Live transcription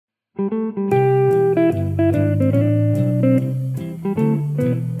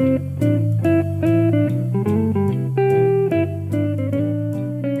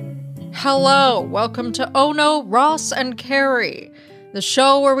Hello, welcome to Oh No, Ross and Carrie, the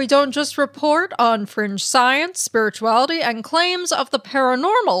show where we don't just report on fringe science, spirituality, and claims of the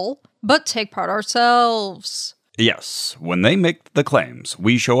paranormal, but take part ourselves. Yes, when they make the claims,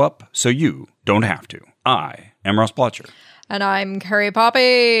 we show up so you don't have to. I am Ross Blotcher. And I'm Carrie Poppy,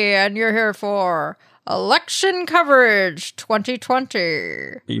 and you're here for Election Coverage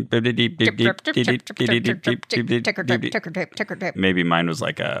 2020. Maybe mine was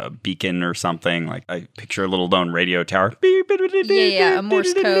like a beacon or something. Like I picture a little known radio tower. Yeah, a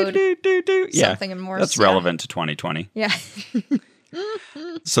Morse code. Yeah, something in Morse. That's relevant to 2020. Yeah.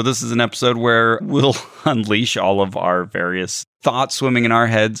 So this is an episode where we'll unleash all of our various thoughts swimming in our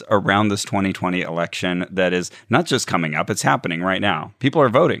heads around this 2020 election that is not just coming up, it's happening right now. People are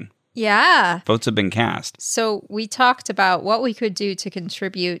voting. Yeah. Votes have been cast. So we talked about what we could do to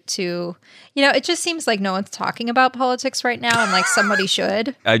contribute to, it just seems like no one's talking about politics right now and like somebody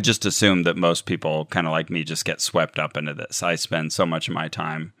should. I just assume that most people kind of like me just get swept up into this. I spend so much of my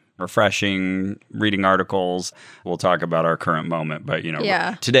time refreshing, reading articles. We'll talk about our current moment, but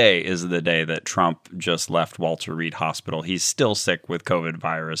Today is the day that Trump just left Walter Reed Hospital. He's still sick with COVID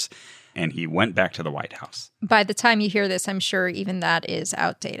virus, and he went back to the White House. By the time you hear this, I'm sure even that is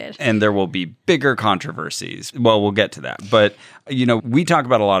outdated. And there will be bigger controversies. Well, we'll get to that. But, we talk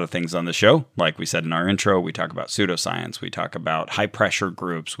about a lot of things on the show. Like we said in our intro, we talk about pseudoscience. We talk about high-pressure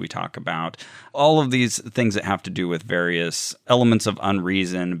groups. We talk about all of these things that have to do with various elements of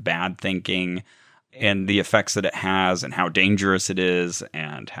unreason, bad thinking, and the effects that it has, and how dangerous it is,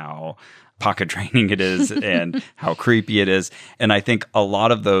 and how pocket draining it is, and how creepy it is. And I think a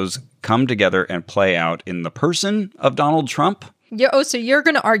lot of those come together and play out in the person of Donald Trump. So you're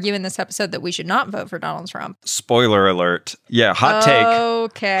going to argue in this episode that we should not vote for Donald Trump. Spoiler alert. Yeah, hot take.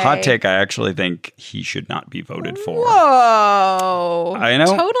 Okay. Hot take, I actually think he should not be voted for. Whoa. I know.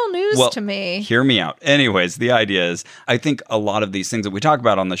 Total news to me. Hear me out. Anyways, the idea is, I think a lot of these things that we talk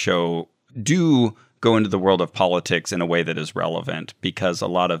about on the show do go into the world of politics in a way that is relevant, because a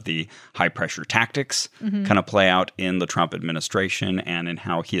lot of the high-pressure tactics kind of play out in the Trump administration and in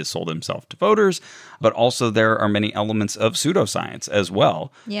how he has sold himself to voters. But also there are many elements of pseudoscience as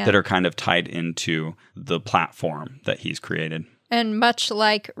well that are kind of tied into the platform that he's created. And much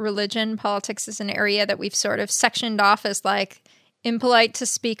like religion, politics is an area that we've sort of sectioned off as like impolite to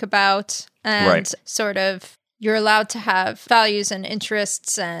speak about, and sort of you're allowed to have values and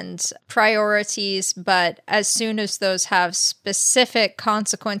interests and priorities, but as soon as those have specific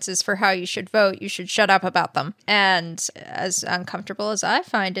consequences for how you should vote, you should shut up about them. And as uncomfortable as I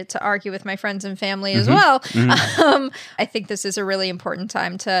find it to argue with my friends and family as well, I think this is a really important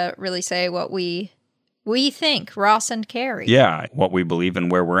time to really say what we think, Ross and Carrie. Yeah, what we believe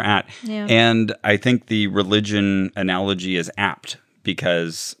and where we're at. Yeah. And I think the religion analogy is apt,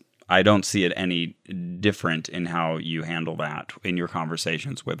 because I don't see it any different in how you handle that in your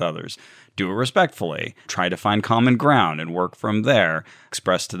conversations with others. Do it respectfully. Try to find common ground and work from there.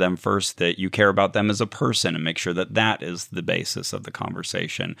 Express to them first that you care about them as a person, and make sure that that is the basis of the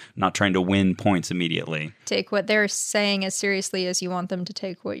conversation, not trying to win points immediately. Take what they're saying as seriously as you want them to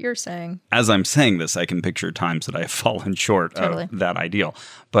take what you're saying. As I'm saying this, I can picture times that I have fallen short of that ideal.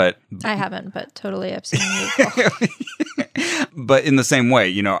 But I haven't, but totally I've seen you fall. But in the same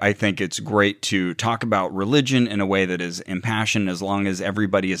way, I think it's great to talk about religion in a way that is impassioned, as long as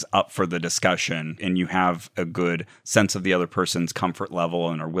everybody is up for the discussion and you have a good sense of the other person's comfort level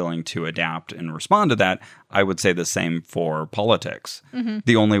and are willing to adapt and respond to that. I would say the same for politics.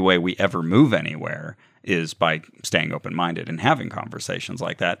 The only way we ever move anywhere is by staying open-minded and having conversations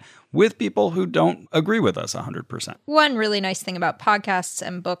like that with people who don't agree with us 100%. One really nice thing about podcasts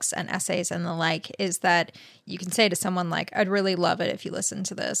and books and essays and the like is that you can say to someone like, I'd really love it if you listened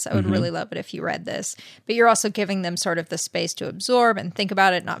to this. I would really love it if you read this. But you're also giving them sort of the space to absorb and think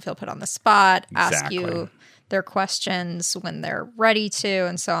about it, not feel put on the spot, ask you their questions when they're ready to,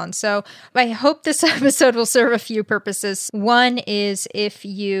 and so on. So I hope this episode will serve a few purposes. One is, if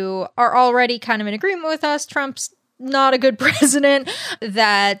you are already kind of in agreement with us, Trump's not a good president,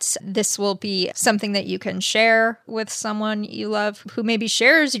 that this will be something that you can share with someone you love who maybe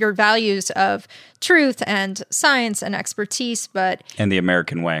shares your values of truth and science and expertise, and the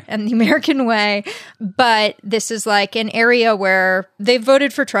American way. But this is like an area where they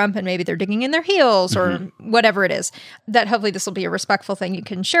voted for Trump and maybe they're digging in their heels or whatever it is, that hopefully this will be a respectful thing you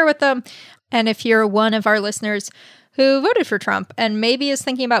can share with them. And if you're one of our listeners who voted for Trump and maybe is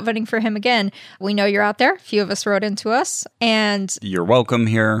thinking about voting for him again, we know you're out there. A few of us wrote into us, and you're welcome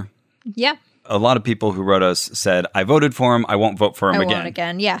here. Yeah. A lot of people who wrote us said, I voted for him. I won't vote for him I again. won't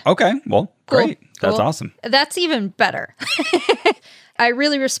again. Yeah. Okay. Well, Cool. great. That's Cool. awesome. That's even better. I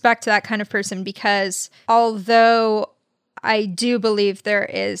really respect that kind of person because although I do believe there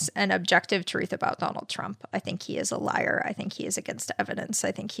is an objective truth about Donald Trump, I think he is a liar. I think he is against evidence.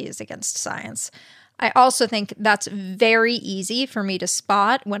 I think he is against science. I also think that's very easy for me to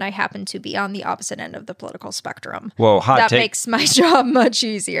spot when I happen to be on the opposite end of the political spectrum. Whoa, hot That take. makes my job much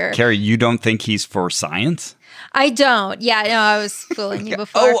easier. Carrie, you don't think he's for science? I don't. Yeah, no, I was fooling you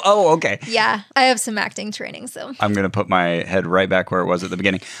before. Okay. Yeah, I have some acting training, so. I'm going to put my head right back where it was at the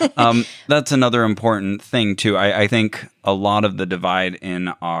beginning. That's another important thing, too. I think a lot of the divide in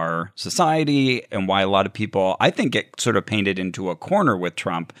our society and why a lot of people, I think, get sort of painted into a corner with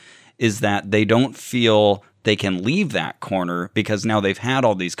Trump is that they don't feel they can leave that corner because now they've had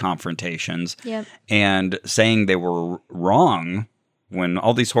all these confrontations. Yep. And saying they were wrong when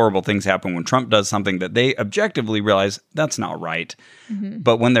all these horrible things happen, when Trump does something that they objectively realize that's not right. Mm-hmm.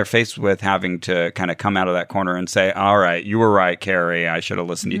 But when they're faced with having to kind of come out of that corner and say, all right, you were right, Carrie, I should have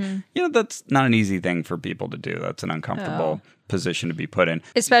listened to you. You know, that's not an easy thing for people to do. That's an uncomfortable position to be put in.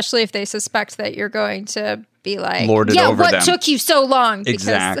 Especially if they suspect that you're going to be like, Lord it over what them. Took you so long? Because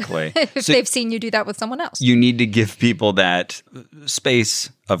Exactly. if So they've seen you do that with someone else. you need to give people that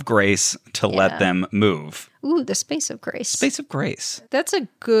space of grace to Yeah. let them move. Ooh, the space of grace. Space of grace. That's a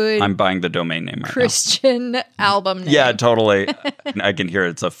good I'm buying the domain name right Christian album name. now. Yeah, totally. I can hear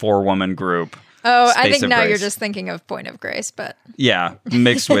it. It's a 4-woman group. Oh, I Space think of now you're Grace. just thinking of Point of Grace, but. Yeah,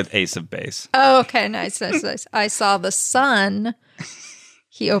 mixed with Ace of Base. Oh, okay, nice. I saw the sun.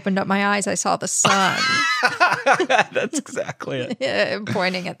 He opened up my eyes. I saw the sun. That's exactly it.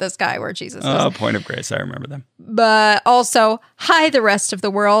 Pointing at the sky where Jesus is. Point of Grace. I remember them. But also, hi, the rest of the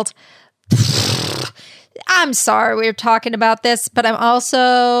world. I'm sorry we're talking about this, but I'm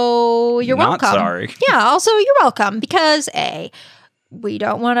also, you're Not welcome. sorry. Yeah, also, you're welcome because A, we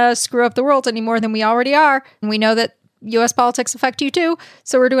don't want to screw up the world any more than we already are. And we know that U.S. politics affect you too.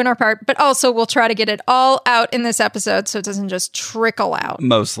 So we're doing our part. But also, we'll try to get it all out in this episode so it doesn't just trickle out.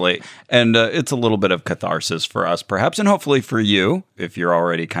 Mostly. And it's a little bit of catharsis for us, perhaps, and hopefully for you, if you're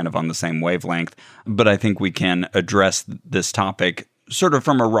already kind of on the same wavelength. But I think we can address this topic sort of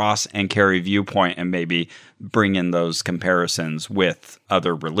from a Ross and Carrie viewpoint and maybe bring in those comparisons with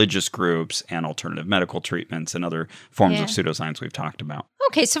other religious groups and alternative medical treatments and other forms of pseudoscience we've talked about.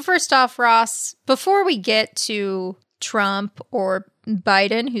 Okay, so first off, Ross, before we get to Trump or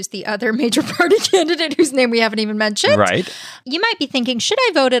Biden, who's the other major party candidate whose name we haven't even mentioned, Right. you might be thinking, should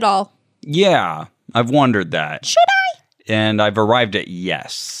I vote at all? Yeah, I've wondered that. Should I? And I've arrived at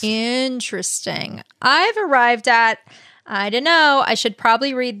yes. Interesting. I've arrived at, I don't know, I should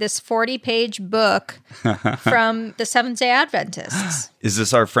probably read this 40-page book from the Seventh-day Adventists. Is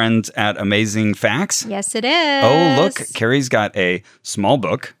this our friends at Amazing Facts? Yes, it is. Oh, look, Carrie's got a small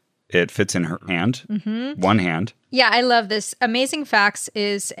book. It fits in her hand, one hand. Yeah, I love this. Amazing Facts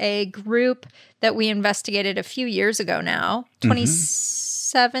is a group that we investigated a few years ago now,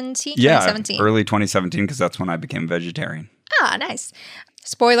 2017? Yeah, 2017. early 2017, because that's when I became vegetarian. Ah, nice.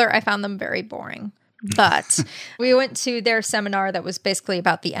 Spoiler, I found them very boring. But we went to their seminar that was basically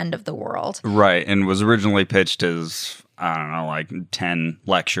about the end of the world. Right, and was originally pitched as, I don't know, like 10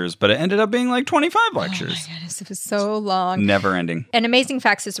 lectures, but it ended up being like 25 lectures. Oh my goodness, it was so long. Never ending. And Amazing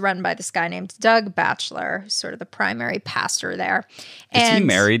Facts is run by this guy named Doug Batchelor, who's sort of the primary pastor there. Is he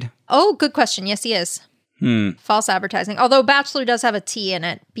married? Oh, good question. Yes, he is. False advertising. Although Bachelor does have a T in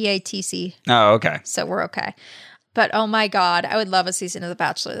it, B-A-T-C. Oh, okay. So we're okay. But oh my God, I would love a season of The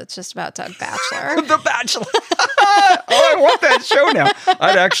Bachelor that's just about Doug Batchelor. The Bachelor. Oh, I want that show now.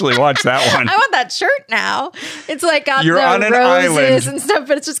 I'd actually watch that one. I want that shirt now. It's like got You're on the an roses island. and stuff,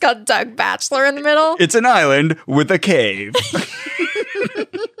 but it's just got Doug Batchelor in the middle. It's an island with a cave.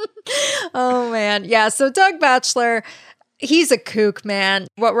 Oh man. Yeah. So Doug Batchelor, he's a kook, man.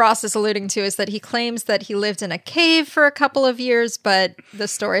 What Ross is alluding to is that he claims that he lived in a cave for a couple of years, but the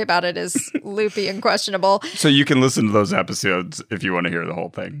story about it is loopy and questionable. So you can listen to those episodes if you want to hear the whole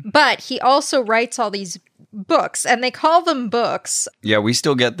thing. But he also writes all these books, and they call them books. Yeah, we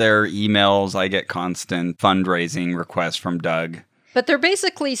still get their emails. I get constant fundraising requests from Doug. But they're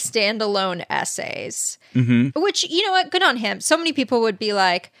basically standalone essays, which, you know what, good on him. So many people would be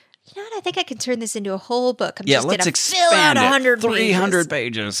like, you know what, I think I can turn this into a whole book. I'm just going to fill out 100 300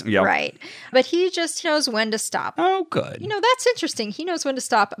 pages. Yep. Right. But he just knows when to stop. Oh, good. You know, that's interesting. He knows when to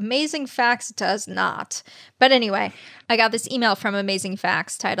stop. Amazing Facts does not. But anyway, I got this email from Amazing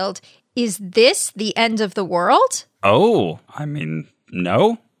Facts titled, "Is this the end of the world?" Oh, I mean,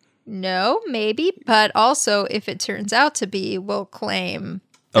 no. No, maybe. But also, if it turns out to be, we'll claim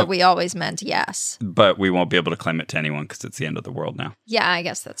that we always meant yes. But we won't be able to claim it to anyone because it's the end of the world now. Yeah, I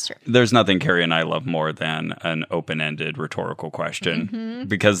guess that's true. There's nothing Carrie and I love more than an open-ended rhetorical question,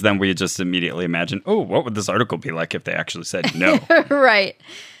 because then we just immediately imagine, oh, what would this article be like if they actually said no? Right.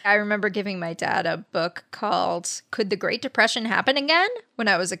 I remember giving my dad a book called Could the Great Depression Happen Again? When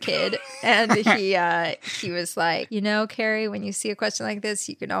I was a kid. And he was like, you know, Carrie, when you see a question like this,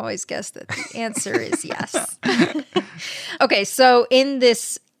 you can always guess that the answer is yes. Okay, so in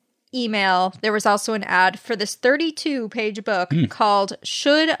this email, there was also an ad for this 32-page book called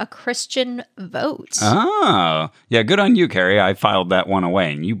Should a Christian Vote? Oh, yeah, good on you, Carrie. I filed that one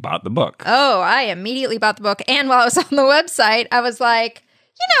away and you bought the book. Oh, I immediately bought the book. And while I was on the website, I was like,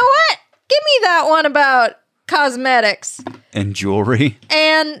 you know what? Give me that one about cosmetics. And jewelry.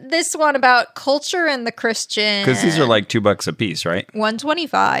 And this one about culture and the Christian. Because these are like $2 a piece, right?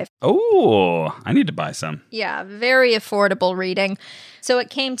 $125. Oh, I need to buy some. Yeah, very affordable reading. So it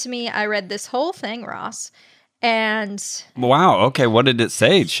came to me, I read this whole thing, Ross, and... Wow, okay, what did it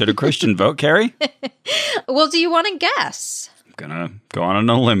say? Should a Christian vote, Carrie? Well, do you want to guess? I'm gonna go on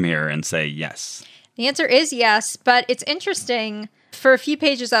a limb here and say yes. The answer is yes, but it's interesting. For a few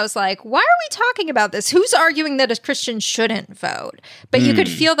pages, I was like, why are we talking about this? Who's arguing that a Christian shouldn't vote? But you could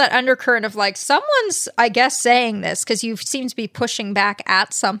feel that undercurrent of like, someone's, I guess, saying this because you seem to be pushing back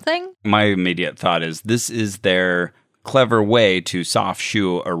at something. My immediate thought is this is their clever way to soft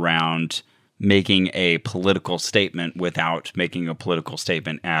shoe around making a political statement without making a political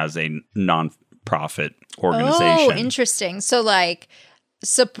statement as a non-profit organization. Oh, interesting. So like...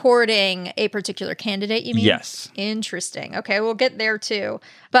 supporting a particular candidate, you mean? Yes. Interesting. Okay, we'll get there too.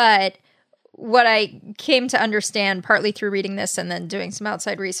 But what I came to understand partly through reading this and then doing some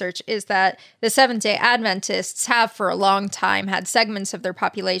outside research is that the Seventh-day Adventists have for a long time had segments of their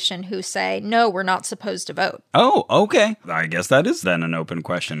population who say, no, we're not supposed to vote. Oh, okay. I guess that is then an open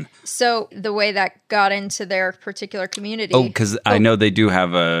question. So the way that got into their particular community... Oh, because I know they do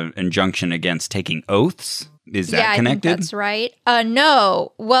have an injunction against taking oaths. Is that connected? I think that's right.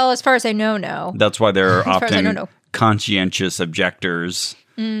 No. Well, as far as I know, no. That's why they're often conscientious objectors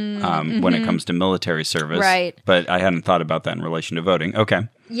when it comes to military service. Right. But I hadn't thought about that in relation to voting. Okay.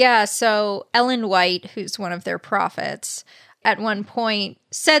 Yeah, so Ellen White, who's one of their prophets, at one point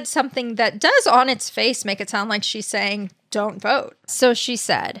said something that does on its face make it sound like she's saying, don't vote. So she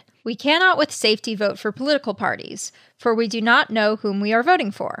said, we cannot with safety vote for political parties, for we do not know whom we are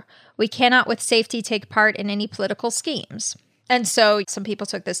voting for. We cannot with safety take part in any political schemes. And so some people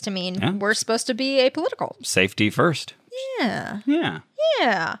took this to mean we're supposed to be apolitical. Safety first. Yeah. Yeah.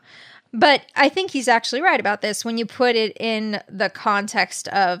 Yeah. But I think he's actually right about this when you put it in the context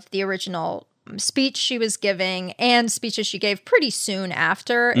of the original speech she was giving and speeches she gave pretty soon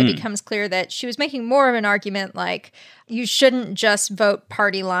after. It becomes clear that she was making more of an argument like, you shouldn't just vote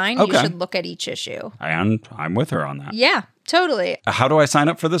party line. Okay. You should look at each issue. I'm with her on that. Yeah, totally. How do I sign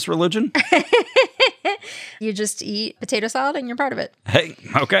up for this religion? You just eat potato salad and you're part of it. Hey,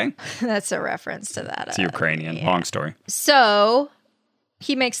 okay. That's a reference to that. It's Ukrainian. Yeah. Long story. So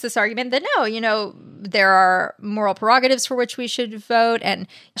he makes this argument that no, there are moral prerogatives for which we should vote. And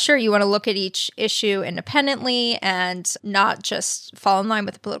sure, you want to look at each issue independently and not just fall in line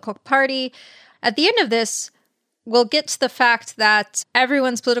with the political party. At the end of this, we'll get to the fact that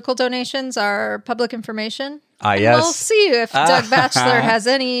everyone's political donations are public information. Yes. We'll see if Doug Batchelor has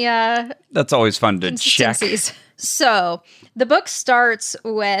any That's always fun to check. So the book starts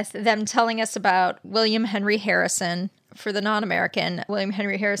with them telling us about William Henry Harrison. For the non-American, William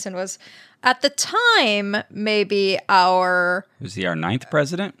Henry Harrison was, at the time, maybe Was he our 9th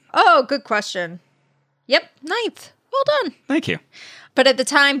president? Oh, good question. Yep, 9th. Well done. Thank you. But at the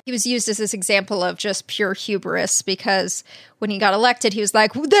time, he was used as this example of just pure hubris because when he got elected, he was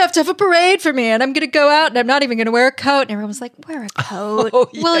like, they have to have a parade for me and I'm going to go out and I'm not even going to wear a coat. And everyone was like, wear a coat. Oh,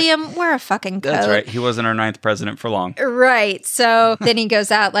 yeah. William, wear a fucking coat. That's right. He wasn't our 9th president for long. Right. So then he goes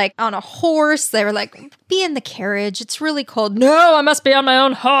out like on a horse. They were like, be in the carriage. It's really cold. No, I must be on my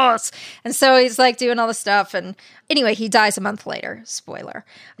own horse. And so he's like doing all the stuff. And anyway, he dies a month later. Spoiler.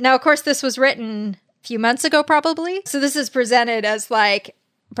 Now, of course, this was written few months ago, probably. So this is presented as like,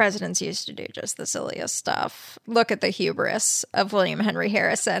 presidents used to do just the silliest stuff. Look at the hubris of William Henry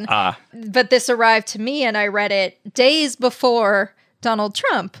Harrison. But this arrived to me and I read it days before Donald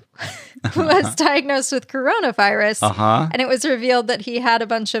Trump was diagnosed with coronavirus. And it was revealed that he had a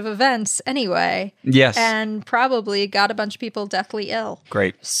bunch of events anyway. Yes. And probably got a bunch of people deathly ill.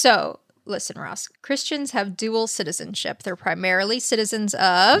 Great. So, listen, Ross, Christians have dual citizenship. They're primarily citizens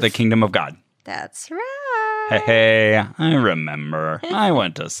of... the kingdom of God. That's right. Hey, I remember. I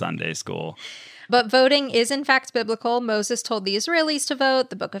went to Sunday school. But voting is in fact biblical. Moses told the Israelis to vote.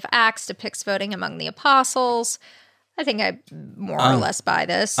 The book of Acts depicts voting among the apostles. I think I more or less buy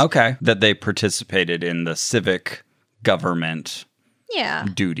this. Okay. That they participated in the civic government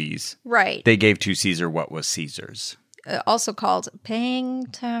duties. Right. They gave to Caesar what was Caesar's. Also called paying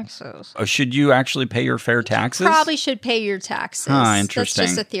taxes. Should you actually pay your fair taxes? Probably should pay your taxes. Interesting.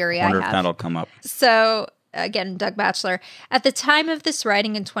 That's just a theory I Wonder have. if that'll come up. So, again, Doug Batchelor, at the time of this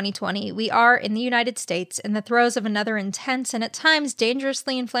writing in 2020, we are in the United States in the throes of another intense and at times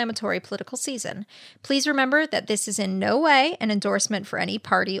dangerously inflammatory political season. Please remember that this is in no way an endorsement for any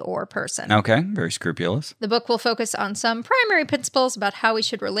party or person. Okay, very scrupulous. The book will focus on some primary principles about how we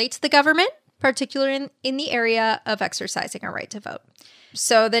should relate to the government, particularly in the area of exercising our right to vote.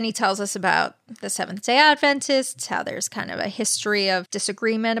 So then he tells us about the Seventh-day Adventists, how there's kind of a history of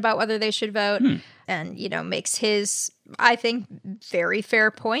disagreement about whether they should vote, and, makes his, I think, very fair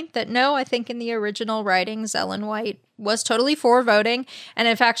point that no, I think in the original writings, Ellen White was totally for voting, and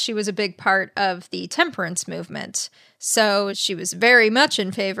in fact, she was a big part of the temperance movement. So she was very much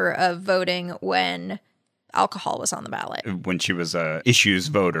in favor of voting when alcohol was on the ballot. When she was a issues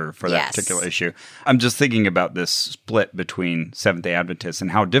voter for that particular issue. I'm just thinking about this split between Seventh-day Adventists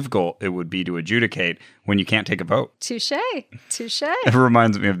and how difficult it would be to adjudicate when you can't take a vote. Touche. It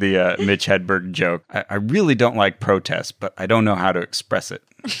reminds me of the Mitch Hedberg joke. I really don't like protest, but I don't know how to express it.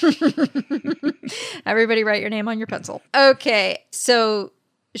 Everybody write your name on your pencil. Okay, so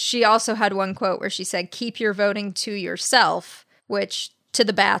she also had one quote where she said, "Keep your voting to yourself," which to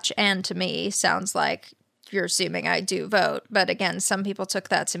the batch and to me sounds like you're assuming I do vote. But again, some people took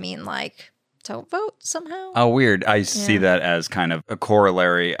that to mean like, don't vote somehow. Oh, weird. I see that as kind of a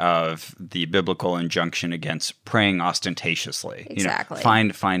corollary of the biblical injunction against praying ostentatiously. Exactly.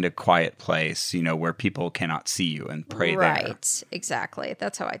 Find a quiet place, where people cannot see you and pray there. Right. Exactly.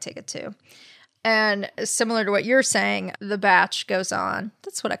 That's how I take it too. And similar to what you're saying, the batch goes on.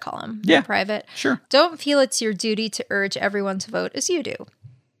 That's what I call him. Yeah. Private. Sure. Don't feel it's your duty to urge everyone to vote as you do.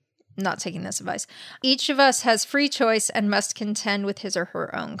 Not taking this advice. Each of us has free choice and must contend with his or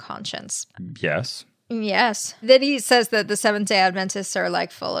her own conscience. Yes. Yes. Then he says that the Seventh-day Adventists are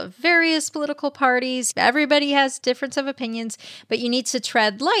like full of various political parties. Everybody has difference of opinions, but you need to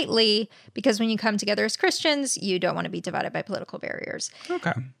tread lightly because when you come together as Christians, you don't want to be divided by political barriers.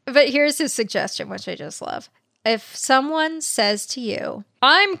 Okay. But here's his suggestion, which I just love. If someone says to you,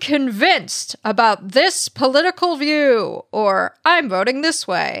 "I'm convinced about this political view," or "I'm voting this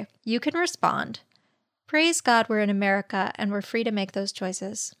way," you can respond, "Praise God, we're in America and we're free to make those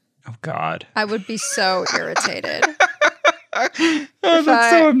choices." Oh, God. I would be so irritated. That's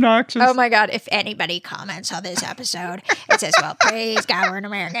so obnoxious. Oh, my God. If anybody comments on this episode, it says, "Well, praise God, we're in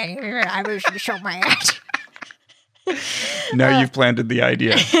America." I was so mad. Now you've planted the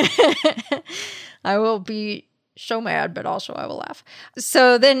idea. I will be so mad, but also I will laugh.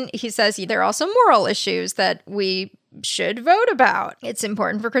 So then he says there are also moral issues that we should vote about. It's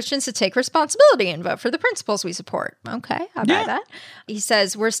important for Christians to take responsibility and vote for the principles we support. Okay, I buy that. He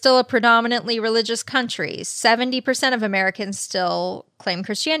says we're still a predominantly religious country. 70% of Americans still claim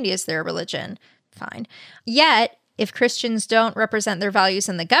Christianity as their religion. Fine. Yet, if Christians don't represent their values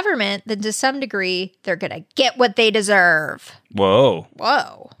in the government, then to some degree, they're going to get what they deserve. Whoa.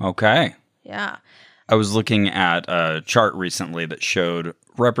 Okay. Yeah. I was looking at a chart recently that showed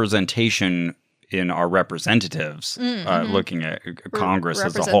representation in our representatives, looking at Congress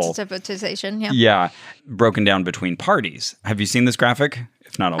as a whole. Representativization, yeah. Yeah, broken down between parties. Have you seen this graphic?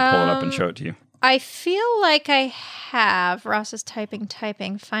 If not, I'll pull it up and show it to you. I feel like I have. Ross is typing,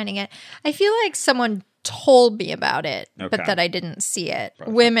 finding it. I feel like someone told me about it, but that I didn't see it. Right.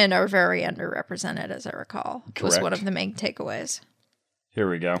 Women are very underrepresented, as I recall. Correct. Was one of the main takeaways. Here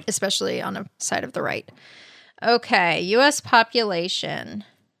we go. Especially on a side of the right. Okay, U.S. population.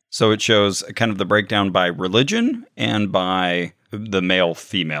 So it shows kind of the breakdown by religion and by the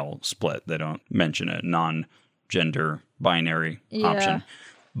male-female split. They don't mention a non-gender binary option.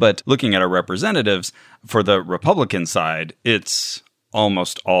 But looking at our representatives, for the Republican side, it's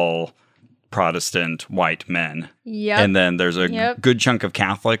almost all Protestant white men. Yep. And then there's a good chunk of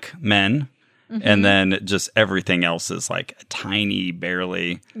Catholic men. Mm-hmm. And then just everything else is like tiny,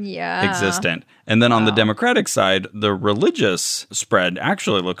 barely existent. And then on the Democratic side, the religious spread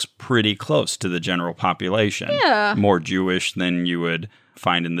actually looks pretty close to the general population. Yeah. More Jewish than you would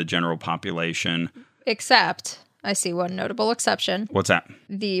find in the general population. Except I see one notable exception. What's that?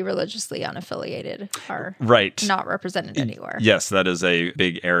 The religiously unaffiliated are Right. not represented anywhere. Yes, that is a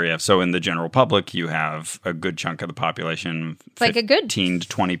big area. So in the general public, you have a good chunk of the population, Like a good 15 to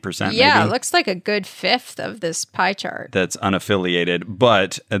 20%. Yeah, maybe, it looks like a good fifth of this pie chart. that's unaffiliated.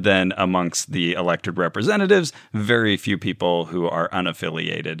 But then amongst the elected representatives, very few people who are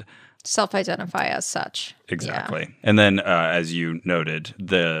unaffiliated. Self-identify as such. Exactly. And then, as you noted,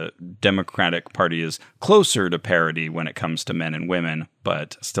 the Democratic Party is closer to parity when it comes to men and women,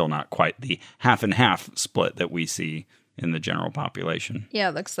 but still not quite the half and half split that we see in the general population. Yeah,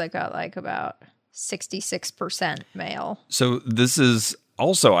 it looks like about 66% male. So this is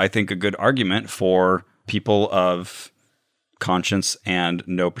also, I think, a good argument for people of conscience and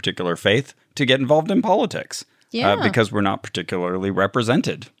no particular faith to get involved in politics. Yeah. Because we're not particularly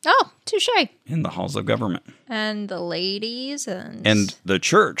represented Oh, touche. in the halls of government. And the ladies And the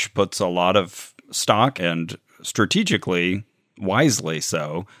church puts a lot of stock and strategically, wisely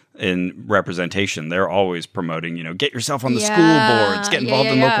so, in representation. They're always promoting, get yourself on the school boards, get involved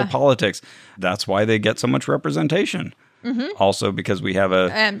in local politics. That's why they get so much representation. Also because we have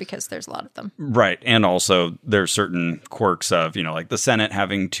and because there's a lot of them. Right. And also there's certain quirks of, like the Senate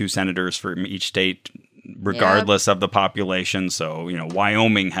having 2 senators from each state, regardless of the population. So,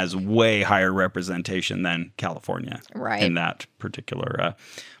 Wyoming has way higher representation than California in that particular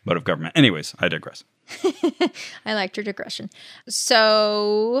mode of government. Anyways, I digress. I liked your digression.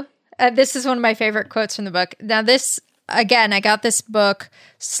 So this is one of my favorite quotes from the book. Now this, again, I got this book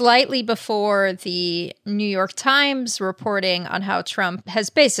slightly before the New York Times reporting on how Trump has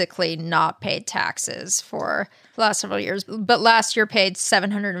basically not paid taxes for the last several years, but last year paid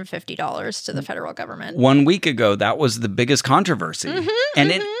 $750 to the federal government. 1 week ago, that was the biggest controversy.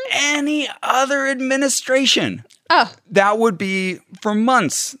 In any other administration, that would be, for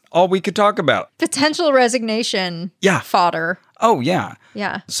months, all we could talk about. Potential resignation fodder. Oh, yeah.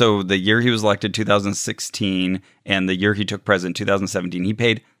 Yeah. So the year he was elected, 2016, and the year he took president, 2017, he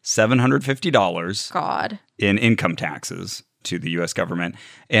paid $750 in income taxes to the U.S. government.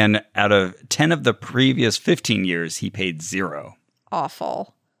 And out of 10 of the previous 15 years, he paid 0.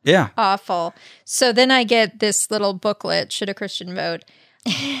 Awful. Yeah. Awful. So then I get this little booklet, Should a Christian Vote?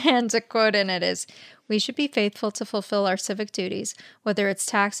 And a quote in it is, "We should be faithful to fulfill our civic duties, whether it's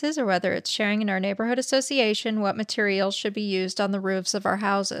taxes or whether it's sharing in our neighborhood association, what materials should be used on the roofs of our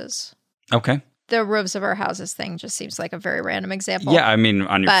houses." Okay. The roofs of our houses thing just seems like a very random example. Yeah, I mean,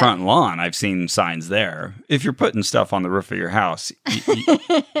 on your front lawn, I've seen signs there. If you're putting stuff on the roof of your house,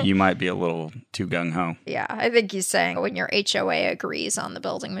 you might be a little too gung-ho. Yeah, I think he's saying when your HOA agrees on the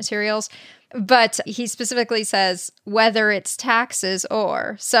building materials. But he specifically says whether it's taxes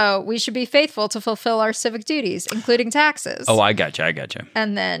or. So we should be faithful to fulfill our civic duties, including taxes. Oh, I gotcha.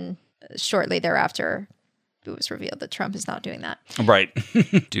 And then shortly thereafter, it was revealed that Trump is not doing that. Right.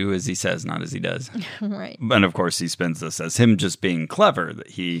 Do as he says, not as he does. Right. And of course, he spins this as him just being clever, that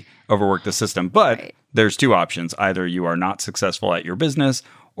he overworked the system. But there's 2 options. Either you are not successful at your business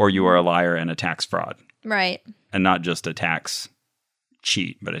or you are a liar and a tax fraud. Right. And not just a tax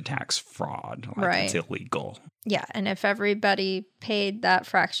cheat, but a tax fraud. It's illegal. Yeah. And if everybody paid that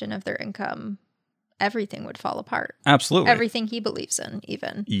fraction of their income, everything would fall apart. Absolutely. Everything he believes in,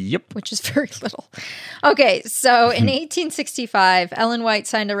 even. Yep. Which is very little. Okay, so in 1865, Ellen White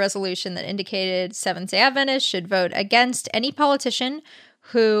signed a resolution that indicated Seventh-day Adventists should vote against any politician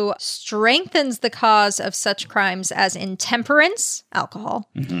who strengthens the cause of such crimes as intemperance, alcohol,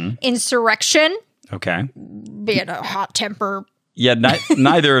 insurrection, being a hot temper. Yeah,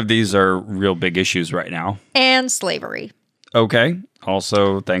 neither of these are real big issues right now. And slavery. Okay.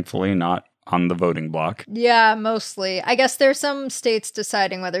 Also, thankfully, not on the voting block. Yeah, mostly. I guess there's some states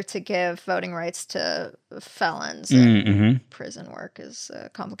deciding whether to give voting rights to felons. And prison work is a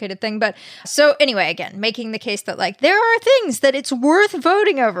complicated thing. But so anyway, again, making the case that there are things that it's worth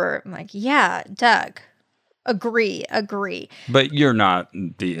voting over. I'm like, yeah, Doug. Agree. But you're not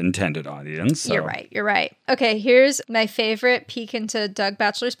the intended audience. So. You're right. Okay, here's my favorite peek into Doug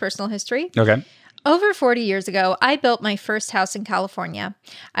Batchelor's personal history. Okay. Over 40 years ago, I built my first house in California.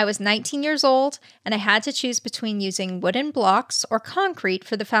 I was 19 years old, and I had to choose between using wooden blocks or concrete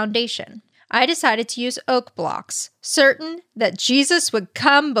for the foundation. I decided to use oak blocks, certain that Jesus would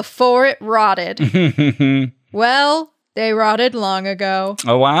come before it rotted. Well, they rotted long ago.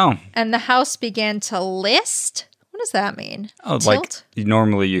 Oh, wow. And the house began to list. What does that mean? Oh, Tilt?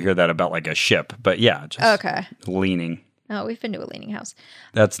 normally you hear that about a ship, but yeah, just leaning. Oh, we've been to a leaning house.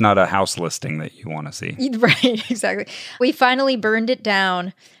 That's not a house listing that you want to see. Right, exactly. We finally burned it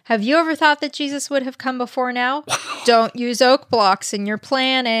down. Have you ever thought that Jesus would have come before now? Don't use oak blocks in your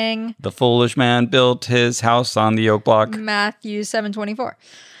planning. The foolish man built his house on the oak block. Matthew 7:24.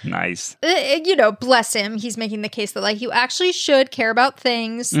 Nice. Bless him. He's making the case that, like, you actually should care about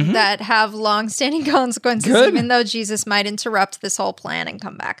things that have long-standing consequences, even though Jesus might interrupt this whole plan and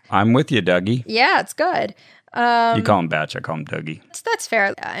come back. I'm with you, Dougie. Yeah, it's good. You call him Batch, I call him Dougie. That's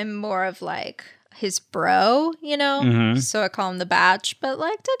fair. I'm more of, like, his bro, So I call him the Batch, but,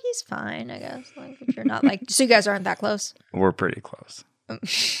 like, Dougie's fine, I guess. Like, if you're not, like... So you guys aren't that close? We're pretty close. Okay.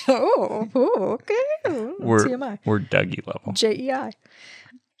 TMI. We're Dougie level. JEI.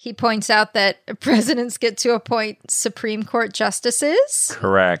 He points out that presidents get to appoint Supreme Court justices.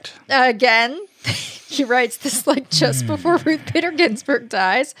 Correct. Again, he writes this like just before Ruth Bader Ginsburg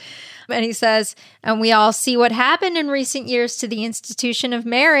dies. And he says, and we all see what happened in recent years to the institution of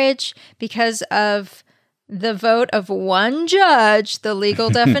marriage because of the vote of one judge, the legal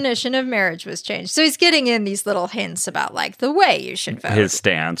definition of marriage was changed. So he's getting in these little hints about like the way you should vote. His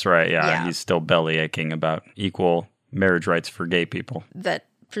stance, right? Yeah. He's still belly aching about equal marriage rights for gay people. That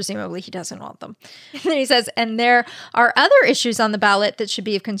presumably he doesn't want them. And then he says, and there are other issues on the ballot that should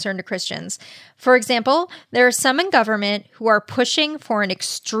be of concern to Christians. For example, there are some in government who are pushing for an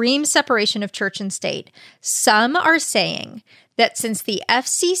extreme separation of church and state. Some are saying that since the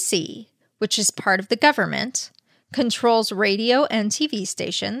FCC, which is part of the government, controls radio and TV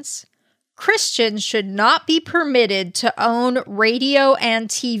stations, Christians should not be permitted to own radio and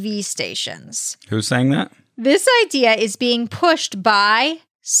TV stations. Who's saying that? This idea is being pushed by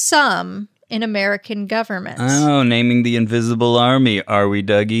some in American governments. Oh, naming the invisible army, are we,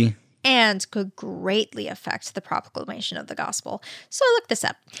 Dougie? And could greatly affect the proclamation of the gospel. So I looked this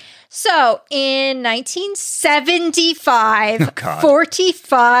up. So in 1975,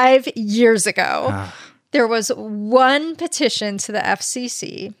 45 years ago, there was one petition to the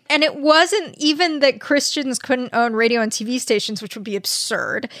FCC. And it wasn't even that Christians couldn't own radio and TV stations, which would be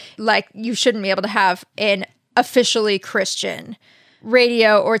absurd. Like, you shouldn't be able to have an officially Christian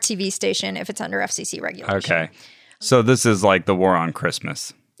radio or TV station if it's under FCC regulation. Okay. So this is like the war on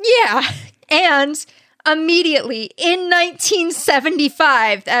Christmas. Yeah. And immediately in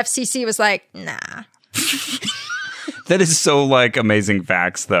 1975, the FCC was like, nah. That is so like Amazing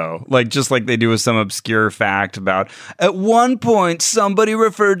Facts, though. Like, just like they do with some obscure fact about, at one point, somebody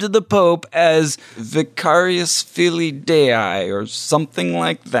referred to the Pope as Vicarius Filii Dei or something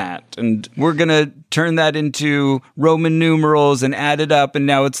like that. And we're going to turn that into Roman numerals and add it up, and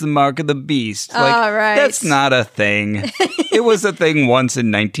now it's the mark of the beast. Like, right. That's not a thing. It was a thing once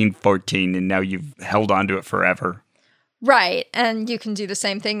in 1914, and now you've held on to it forever. Right, and you can do the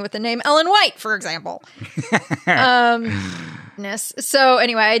same thing with the name Ellen White, for example. So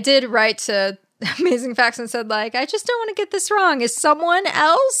anyway, I did write to Amazing Facts and said, like, I just don't want to get this wrong. Is someone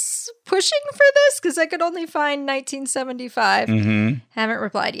else pushing for this? Because I could only find 1975. Haven't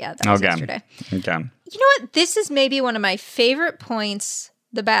replied yet. That was yesterday. Okay. You know what? This is maybe one of my favorite points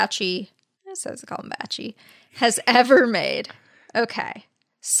the Batchy, it says to call him Batchy, has ever made. Okay.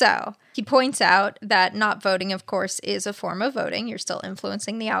 So he points out that not voting, of course, is a form of voting. You're still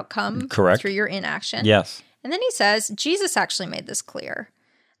influencing the outcome Correct. Through your inaction. Yes. And then he says, Jesus actually made this clear.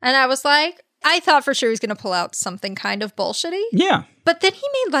 And I was like, I thought for sure he was going to pull out something kind of bullshitty. Yeah. But then he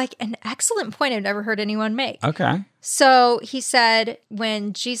made like an excellent point I've never heard anyone make. Okay. So he said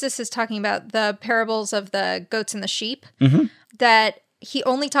when Jesus is talking about the parables of the goats and the sheep, that he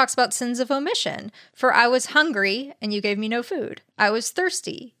only talks about sins of omission. For I was hungry, and you gave me no food. I was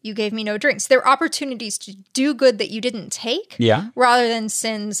thirsty. You gave me no drinks. There are opportunities to do good that you didn't take, rather than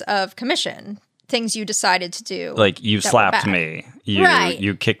sins of commission, things you decided to do. Like, you slapped me.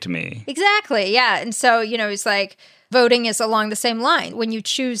 You kicked me. Exactly, yeah. And so, it's like voting is along the same line. When you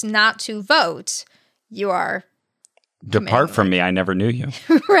choose not to vote, you are... Depart from me, I never knew you.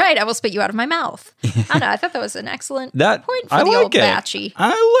 Right, I will spit you out of my mouth. I don't know, I thought that was an excellent point for I the like old it. Batchy.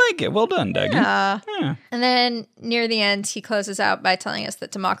 I like it. Well done, Dougie. Yeah. Yeah. And then near the end, he closes out by telling us that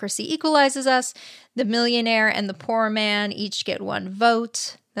democracy equalizes us. The millionaire and the poor man each get one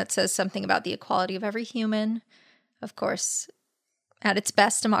vote. That says something about the equality of every human. Of course, at its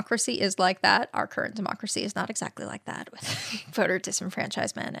best, democracy is like that. Our current democracy is not exactly like that, with voter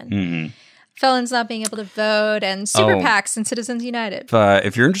disenfranchisement and felons not being able to vote, and super PACs and Citizens United.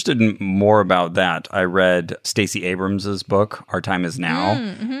 If you're interested in more about that, I read Stacey Abrams' book, Our Time Is Now,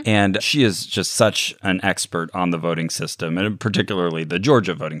 and she is just such an expert on the voting system, and particularly the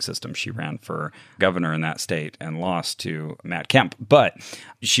Georgia voting system. She ran for governor in that state and lost to Matt Kemp. But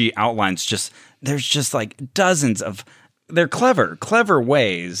she outlines there's just like dozens of they're clever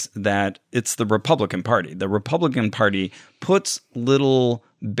ways that it's the Republican Party. The Republican Party puts little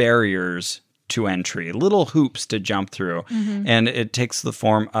barriers to entry, little hoops to jump through. And it takes the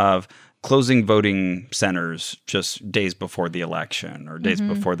form of closing voting centers just days before the election or days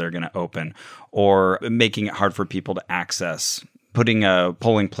before they're going to open, or making it hard for people to access, putting a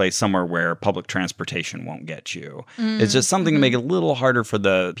polling place somewhere where public transportation won't get you. It's just something to make it a little harder for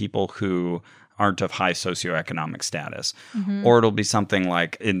the people who aren't of high socioeconomic status. Or it'll be something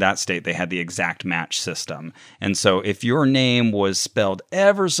like, in that state, they had the exact match system. And so if your name was spelled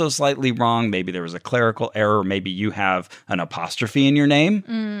ever so slightly wrong, maybe there was a clerical error, maybe you have an apostrophe in your name,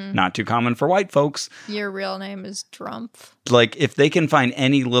 not too common for white folks. Your real name is Trump. Like, if they can find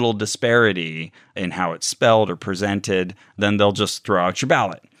any little disparity in how it's spelled or presented, then they'll just throw out your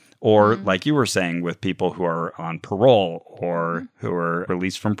ballot. Or like you were saying, with people who are on parole or who are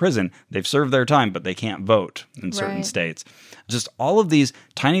released from prison, they've served their time, but they can't vote in certain states. Just all of these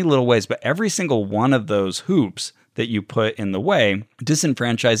tiny little ways, but every single one of those hoops that you put in the way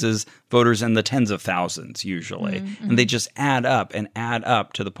disenfranchises voters in the tens of thousands usually. And they just add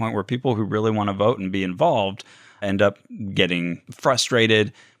up to the point where people who really want to vote and be involved end up getting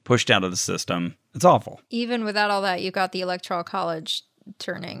frustrated, pushed out of the system. It's awful. Even without all that, you got the Electoral College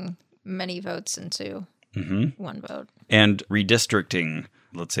turning many votes into one vote. And redistricting.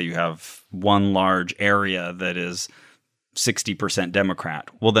 Let's say you have one large area that is 60% Democrat.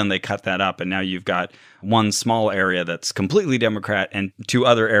 Well, then they cut that up, and now you've got one small area that's completely Democrat and two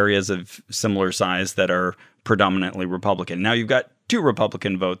other areas of similar size that are predominantly Republican. Now you've got two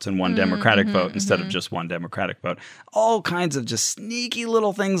Republican votes and one Democratic vote instead of just one Democratic vote. All kinds of just sneaky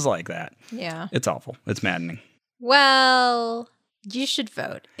little things like that. Yeah. It's awful. It's maddening. Well, you should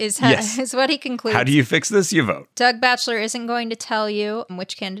vote, is what he concludes. How do you fix this? You vote. Doug Batchelor isn't going to tell you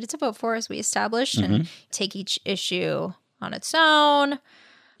which candidate to vote for, as we established, and take each issue on its own.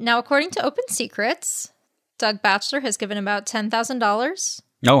 Now, according to Open Secrets, Doug Batchelor has given about $10,000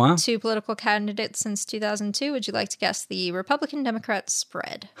 Oh, wow. to political candidates since 2002. Would you like to guess the Republican-Democrat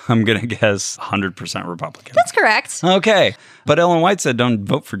spread? I'm going to guess 100% Republican. That's correct. Okay. But Ellen White said don't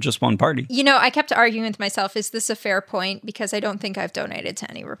vote for just one party. You know, I kept arguing with myself, is this a fair point? Because I don't think I've donated to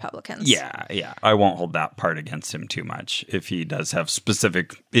any Republicans. Yeah. I won't hold that part against him too much if he does have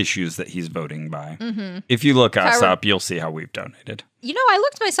specific issues that he's voting by. If you look us up, you'll see how we've donated. You know, I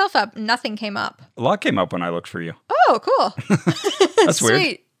looked myself up. Nothing came up. A lot came up when I looked for you. Oh, cool. That's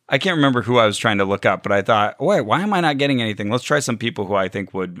weird. I can't remember who I was trying to look up, but I thought, wait, why am I not getting anything? Let's try some people who I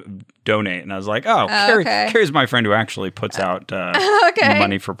think would donate. And I was like, Carrie's my friend who actually puts out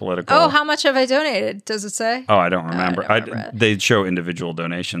money for political. Oh, how much have I donated? Does it say? Oh, I don't remember. They show individual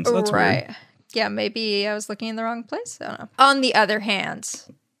donations. That's weird. Yeah, maybe I was looking in the wrong place. I don't know. On the other hand,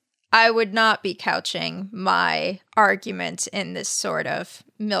 I would not be couching my argument in this sort of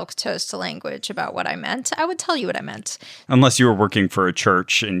milquetoast language about what I meant. I would tell you what I meant. Unless you were working for a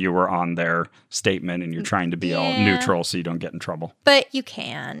church and you were on their statement and you're trying to be all neutral so you don't get in trouble. But you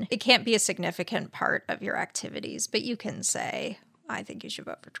can. It can't be a significant part of your activities, but you can say, I think you should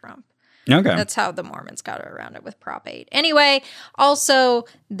vote for Trump. Okay. That's how the Mormons got around it with Prop 8. Anyway, also,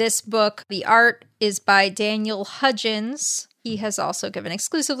 this book, the art is by Daniel Hudgens. He has also given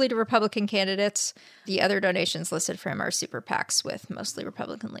exclusively to Republican candidates. The other donations listed for him are super PACs with mostly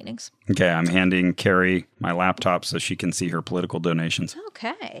Republican leanings. Okay, I'm handing Carrie my laptop so she can see her political donations.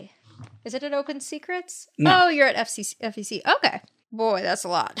 Okay. Is it at Open Secrets? No. Oh, you're at FEC. Okay. Boy, that's a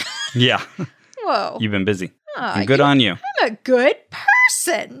lot. Yeah. Whoa. You've been busy. Good on you. I'm a good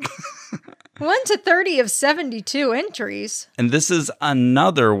person. 1 to 30 of 72 entries. And this is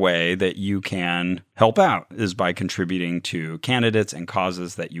another way that you can help out, is by contributing to candidates and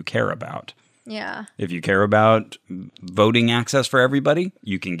causes that you care about. Yeah. If you care about voting access for everybody,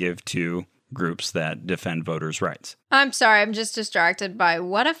 you can give to groups that defend voters' rights. I'm sorry, I'm just distracted by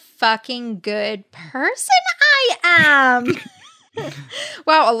what a fucking good person I am.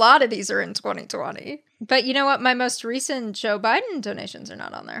 Wow, a lot of these are in 2020. But you know what? My most recent Joe Biden donations are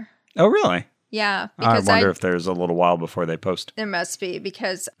not on there. Oh, really? Yeah. I wonder if there's a little while before they post. There must be,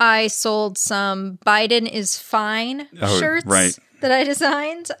 because I sold some Biden is fine shirts that I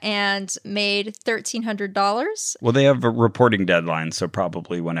designed and made $1,300. Well, they have a reporting deadline, so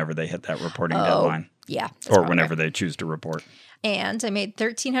probably whenever they hit that reporting deadline. Yeah. Or whenever they choose to report. And I made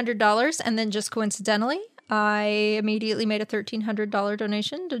 $1,300, and then just coincidentally, I immediately made a $1,300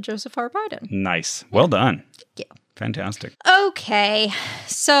 donation to Joseph R. Biden. Nice. Well done. Thank you. Fantastic. Okay.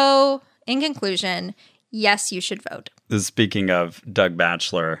 So, in conclusion, yes, you should vote. Speaking of Doug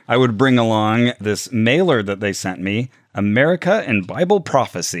Batchelor, I would bring along this mailer that they sent me, America and Bible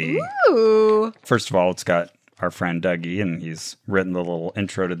Prophecy. Ooh. First of all, it's got our friend Dougie, and he's written the little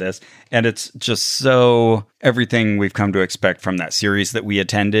intro to this. And it's just so everything we've come to expect from that series that we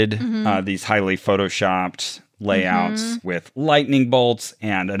attended, these highly photoshopped layouts with lightning bolts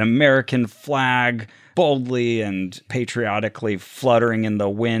and an American flag boldly and patriotically fluttering in the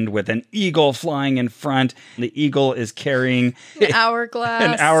wind with an eagle flying in front. The eagle is carrying an hourglass.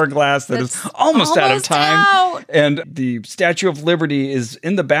 An hourglass that is almost out of time. Out. And the Statue of Liberty is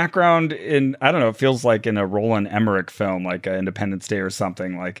in the background in, I don't know, it feels like in a Roland Emmerich film, like Independence Day or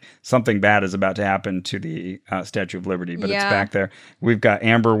something. Like something bad is about to happen to the Statue of Liberty, but it's back there. We've got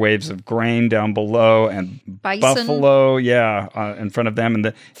amber waves of grain down below and bison. Buffalo, in front of them. In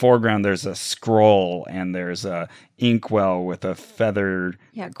the foreground, there's a scroll and there's a inkwell with a feathered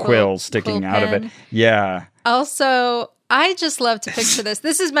quill sticking out of it. Yeah. Also, I just love to picture this.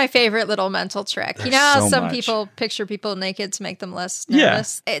 This is my favorite little mental trick. You know how some people picture people naked to make them less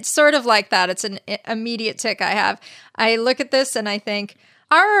nervous? Yeah. It's sort of like that. It's an immediate tick I have. I look at this and I think,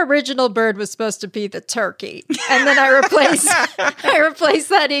 our original bird was supposed to be the turkey. And then I replace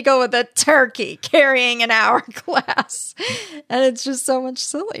that eagle with a turkey carrying an hourglass. And it's just so much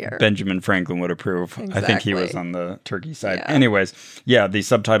sillier. Benjamin Franklin would approve. Exactly. I think he was on the turkey side. Yeah. Anyways, the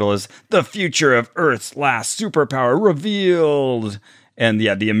subtitle is The Future of Earth's Last Superpower Revealed. And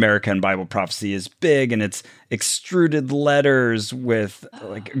the American Bible prophecy is big, and it's extruded letters with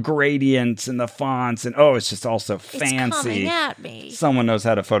like gradients in the fonts, and it's just all so fancy. It's coming at me. Someone knows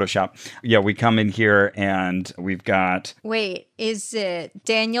how to Photoshop. Yeah, we come in here and we've got. Wait, is it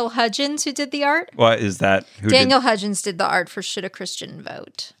Daniel Hudgens who did the art? What is that? Daniel Hudgens did the art for Should a Christian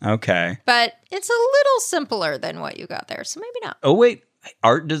Vote? Okay, but it's a little simpler than what you got there, so maybe not. Oh wait,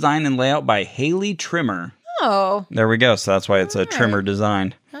 art design and layout by Haley Trimmer. Oh. There we go. So that's why it's a Trimmer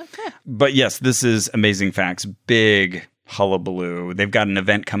design. Okay. But yes, this is Amazing Facts. Big hullabaloo. They've got an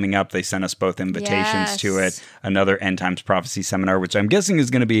event coming up. They sent us both invitations to it. Another End Times Prophecy seminar, which I'm guessing is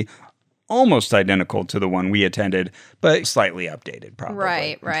going to be almost identical to the one we attended, but slightly updated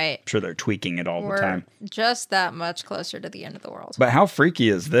probably. Right. I'm sure they're tweaking it all the time. Just that much closer to the end of the world. But how freaky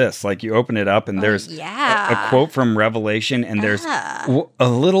is this? Like you open it up and there's a quote from Revelation and there's a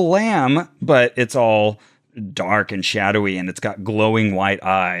little lamb, but it's all dark and shadowy, and it's got glowing white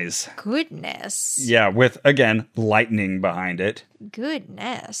eyes. Goodness. Yeah, with, again, lightning behind it.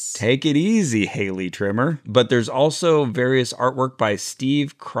 Goodness. Take it easy, Haley Trimmer. But there's also various artwork by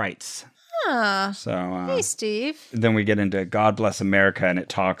Steve Kreitz. So, hey, Steve. Then we get into God Bless America, and it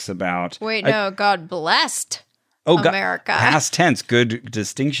talks about... God blessed America. Past tense. Good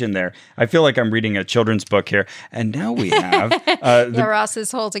distinction there. I feel like I'm reading a children's book here. And now we have... Ross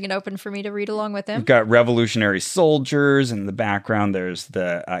is holding it open for me to read along with him. We've got revolutionary soldiers. In the background, there's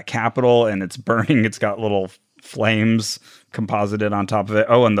the Capitol, and it's burning. It's got little flames composited on top of it.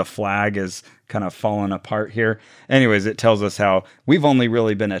 Oh, and the flag is kind of falling apart here. Anyways, it tells us how we've only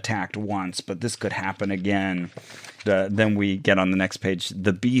really been attacked once, but this could happen again. Then we get on the next page,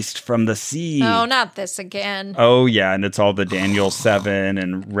 the beast from the sea. Oh, not this again. Oh, yeah, and it's all the Daniel 7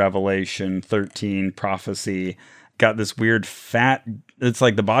 and Revelation 13 prophecy. Got this weird fat, it's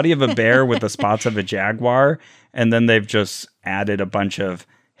like the body of a bear with the spots of a jaguar, and then they've just added a bunch of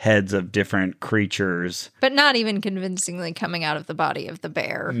heads of different creatures. But not even convincingly coming out of the body of the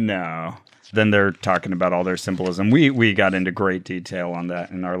bear. No. Then they're talking about all their symbolism. We got into great detail on that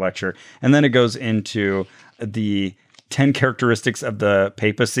in our lecture. And then it goes into the 10 characteristics of the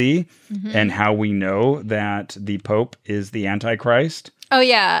papacy and how we know that the Pope is the Antichrist. Oh,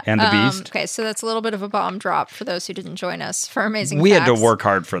 yeah. And the beast. Okay, so that's a little bit of a bomb drop for those who didn't join us for Amazing We Facts. had to work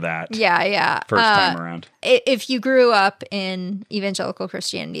hard for that. Yeah. First time around. If you grew up in evangelical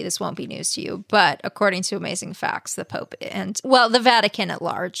Christianity, this won't be news to you. But according to Amazing Facts, the Pope and, the Vatican at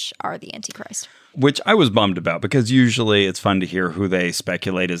large are the Antichrist. Which I was bummed about because usually it's fun to hear who they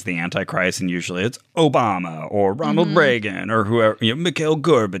speculate is the Antichrist, and usually it's Obama or Ronald Reagan or whoever, Mikhail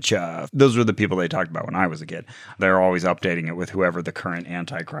Gorbachev. Those were the people they talked about when I was a kid. They're always updating it with whoever the current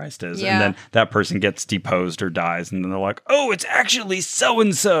Antichrist is. Yeah. And then that person gets deposed or dies, and then they're like, oh, it's actually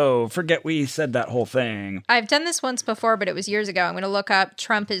so-and-so. Forget we said that whole thing. I've done this once before, but it was years ago. I'm going to look up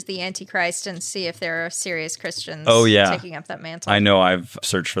Trump is the Antichrist and see if there are serious Christians taking up that mantle. I know I've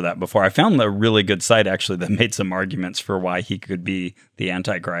searched for that before. I found a really good site, actually, that made some arguments for why he could be the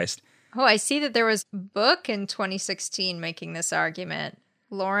Antichrist. Oh, I see that there was a book in 2016 making this argument.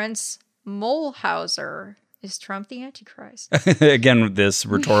 Lawrence Mulhauser. Is Trump the Antichrist? Again, this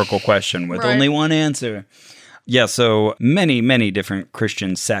rhetorical question with only one answer. Yeah, so many different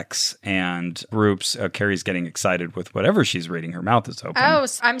Christian sects and groups. Carrie's getting excited with whatever she's reading. Her mouth is open. Oh,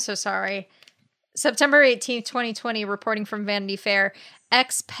 I'm so sorry. September 18th, 2020, reporting from Vanity Fair,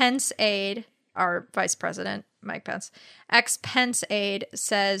 ex-Pence aide, our vice president, Mike Pence. Ex-Pence aide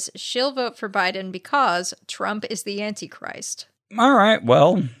says she'll vote for Biden because Trump is the Antichrist. All right,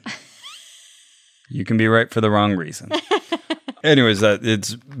 well, you can be right for the wrong reason. Anyways,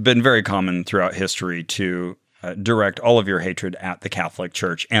 it's been very common throughout history to direct all of your hatred at the Catholic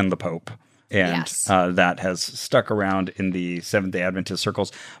Church and the Pope. And Yes. That has stuck around in the Seventh-day Adventist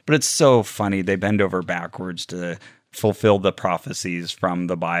circles. But it's so funny. They bend over backwards to fulfill the prophecies from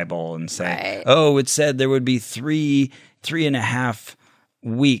the Bible and say, Right. oh, it said there would be 3.5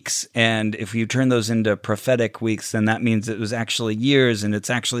 weeks. And if you turn those into prophetic weeks, then that means it was actually years, and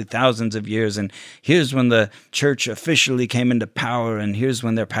it's actually thousands of years. And here's when the church officially came into power, and here's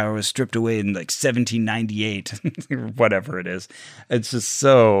when their power was stripped away in like 1798, whatever it is. It's just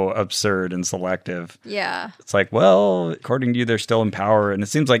so absurd and selective. Yeah. It's like, well, according to you, they're still in power. And it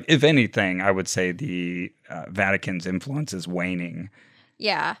seems like, if anything, I would say the Vatican's influence is waning.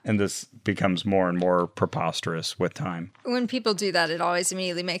 Yeah. And this becomes more and more preposterous with time. When people do that, it always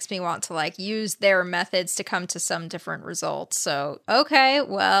immediately makes me want to like use their methods to come to some different results. So, okay,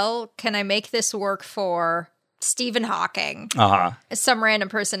 well, can I make this work for Stephen Hawking? Some random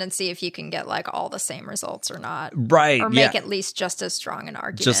person, and see if you can get like all the same results or not. Right. Or make at least just as strong an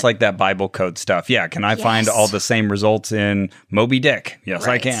argument. Just like that Bible code stuff. Yeah. Can I find all the same results in Moby Dick? Yes, I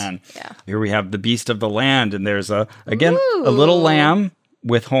Right. can. Yeah. Here we have the beast of the land, and there's a little lamb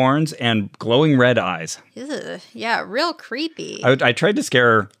with horns and glowing red eyes. Ugh, yeah, real creepy. I tried to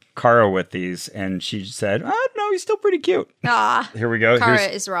scare Kara with these, and she said, "Oh no, he's still pretty cute." Here we go. Kara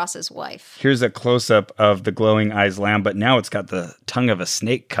is Ross's wife. Here's a close-up of the glowing eyes lamb, but now it's got the tongue of a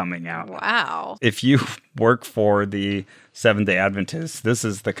snake coming out. Wow. If you work for the Seventh-day Adventists, this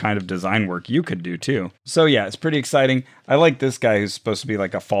is the kind of design work you could do too. So yeah, it's pretty exciting. I like this guy who's supposed to be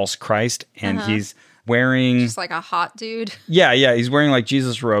like a false Christ, and he's wearing... Just like a hot dude. Yeah, he's wearing like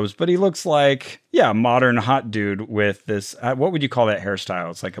Jesus robes, but he looks like, modern hot dude with this, what would you call that hairstyle?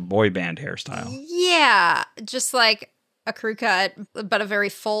 It's like a boy band hairstyle. Yeah, just like a crew cut, but a very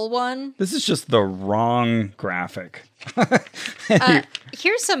full one. This is just the wrong graphic.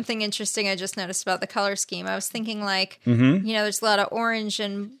 Here's something interesting I just noticed about the color scheme. I was thinking like, there's a lot of orange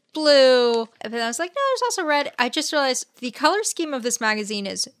and blue, but I was like, no, there's also red. I just realized the color scheme of this magazine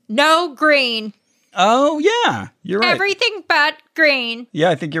is no green. Oh, yeah, you're right. Everything but green. Yeah,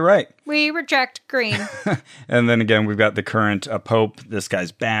 I think you're right. We reject green. And then again, we've got the current Pope. This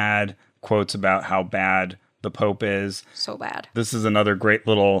guy's bad. Quotes about how bad the Pope is. So bad. This is another great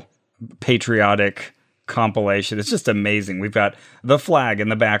little patriotic compilation. It's just amazing. We've got the flag in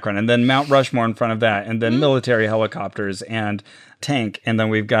the background, and then Mount Rushmore in front of that, and then military helicopters and tank, and then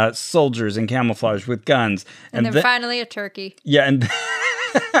we've got soldiers in camouflage with guns. And then finally a turkey. Yeah, and...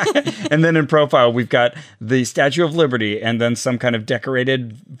 and then in profile, we've got the Statue of Liberty, and then some kind of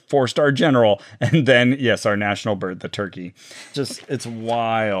decorated 4-star general, and then, yes, our national bird, the turkey. Just, it's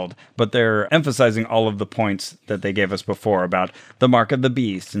wild. But they're emphasizing all of the points that they gave us before about the mark of the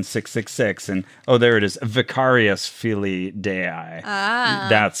beast and 666, and, oh, there it is, Vicarius Filii Dei.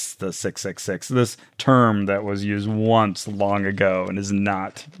 That's the 666. This term that was used once long ago and is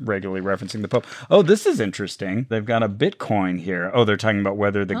not regularly referencing the Pope. Oh, this is interesting. They've got a Bitcoin here. Oh, they're talking about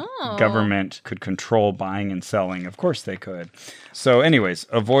whether the government could control buying and selling. Of course they could. So anyways,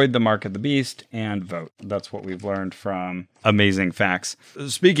 avoid the mark of the beast and vote. That's what we've learned from Amazing Facts.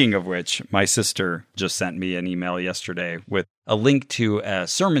 Speaking of which, my sister just sent me an email yesterday with a link to a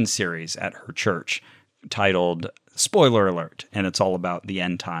sermon series at her church titled Spoiler Alert, and it's all about the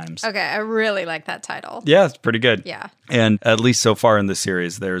end times. Okay, I really like that title. Yeah, it's pretty good. Yeah. And at least so far in the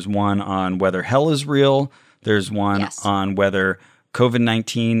series, there's one on whether hell is real. There's one on whether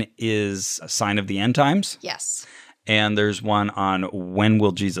COVID-19 is a sign of the end times. Yes. And there's one on when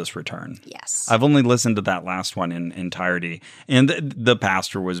will Jesus return. Yes. I've only listened to that last one in entirety. And the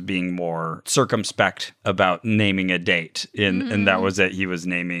pastor was being more circumspect about naming a date. And that was it. He was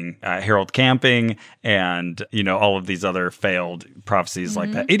naming Harold Camping and, all of these other failed prophecies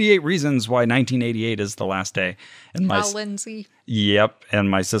like that. 88 reasons why 1988 is the last day. And Hal Lindsey. Yep. And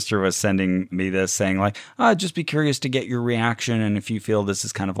my sister was sending me this saying like, just be curious to get your reaction. And if you feel this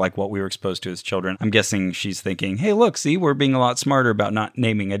is kind of like what we were exposed to as children, I'm guessing she's thinking, hey, look, see, we're being a lot smarter about not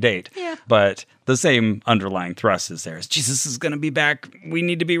naming a date. Yeah. But the same underlying thrust is there. Jesus is going to be back. We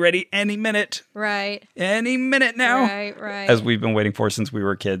need to be ready any minute. Right. Any minute now. Right. As we've been waiting for since we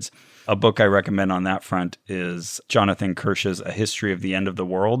were kids. A book I recommend on that front is Jonathan Kirsch's A History of the End of the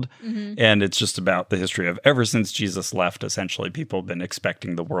World. And it's just about the history of ever since Jesus left, essentially, people have been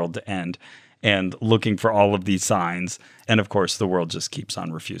expecting the world to end and looking for all of these signs. And of course, the world just keeps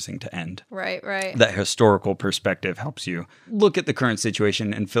on refusing to end. Right, right. That historical perspective helps you look at the current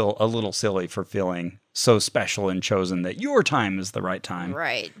situation and feel a little silly for feeling so special and chosen that your time is the right time.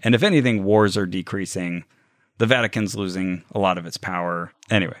 Right. And if anything, wars are decreasing. The Vatican's losing a lot of its power.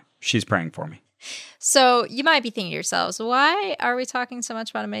 Anyway, she's praying for me. So you might be thinking to yourselves, why are we talking so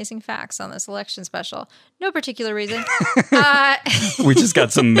much about amazing facts on this election special? No particular reason. We just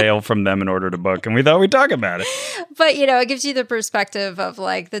got some mail from them in order to book, and we thought we'd talk about it. But, it gives you the perspective of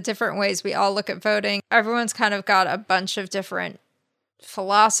like the different ways we all look at voting. Everyone's kind of got a bunch of different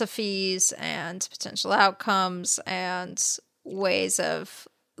philosophies and potential outcomes and ways of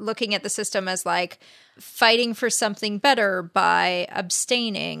looking at the system as like fighting for something better by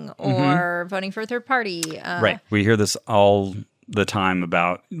abstaining or voting for a third party. Right. We hear this all the time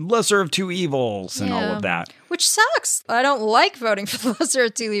about lesser of two evils and all of that. Which sucks. I don't like voting for the lesser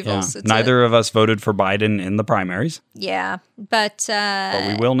of two evils. Yeah. Neither of us voted for Biden in the primaries. Yeah. But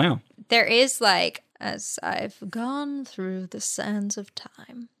we will now. There is like, as I've gone through the sands of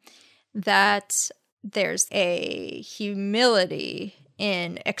time, that there's a humility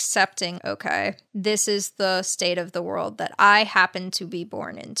in accepting, okay, this is the state of the world that I happen to be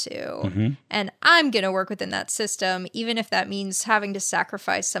born into. And I'm going to work within that system, even if that means having to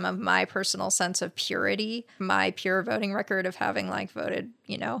sacrifice some of my personal sense of purity, my pure voting record of having like voted,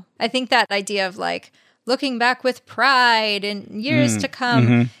 I think that idea of like looking back with pride in years to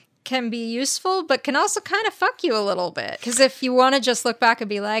come can be useful, but can also kind of fuck you a little bit. Because if you want to just look back and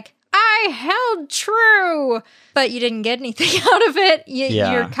be like, I held true, but you didn't get anything out of it.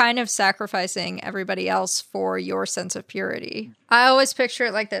 You're kind of sacrificing everybody else for your sense of purity. I always picture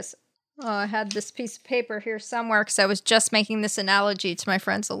it like this. Oh, I had this piece of paper here somewhere because I was just making this analogy to my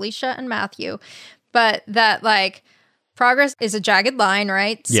friends Alicia and Matthew. But that like progress is a jagged line,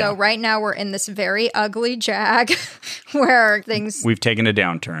 right? Yeah. So right now we're in this very ugly jag where things... We've taken a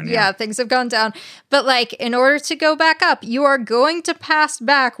downturn. Yeah, things have gone down. But like, in order to go back up, you are going to pass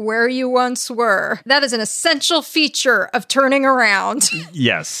back where you once were. That is an essential feature of turning around.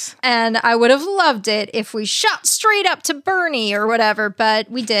 Yes. And I would have loved it if we shot straight up to Bernie or whatever,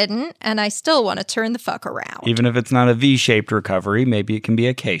 but we didn't. And I still want to turn the fuck around. Even if it's not a V-shaped recovery, maybe it can be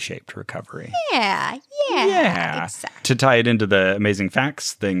a K-shaped recovery. Yeah. Exactly. To tie it into the amazing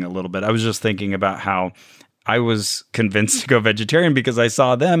facts thing a little bit, I was just thinking about how I was convinced to go vegetarian because I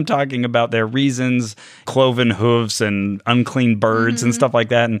saw them talking about their reasons, cloven hooves and unclean birds and stuff like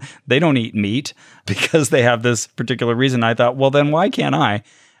that. And they don't eat meat because they have this particular reason. I thought, well, then why can't I?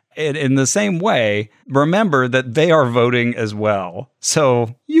 In the same way, remember that they are voting as well.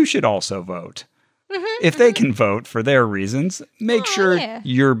 So you should also vote. If they can vote for their reasons, make sure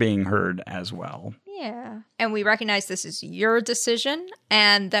you're being heard as well. Yeah. And we recognize this is your decision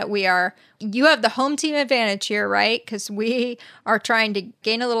and that you have the home team advantage here, right? Because we are trying to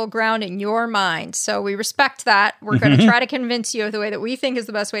gain a little ground in your mind. So we respect that. We're going to try to convince you of the way that we think is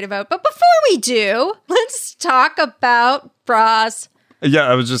the best way to vote. But before we do, let's talk about bras. Yeah,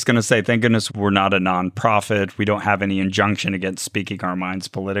 I was just going to say, thank goodness we're not a nonprofit. We don't have any injunction against speaking our minds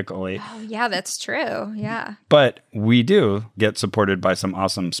politically. Oh, yeah, that's true. Yeah. But we do get supported by some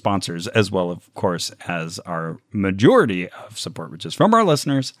awesome sponsors, as well, of course, as our majority of support, which is from our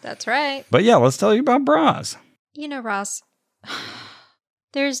listeners. That's right. But yeah, let's tell you about bras. Ross,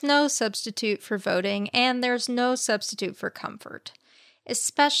 there's no substitute for voting, and there's no substitute for comfort,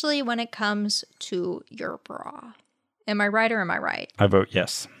 especially when it comes to your bra. Am I right or am I right? I vote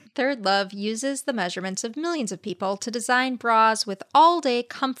yes. Third Love uses the measurements of millions of people to design bras with all-day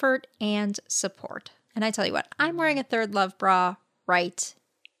comfort and support. And I tell you what, I'm wearing a Third Love bra right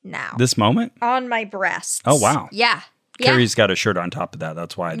now. This moment? On my breasts. Oh, wow. Yeah. Carrie's got a shirt on top of that.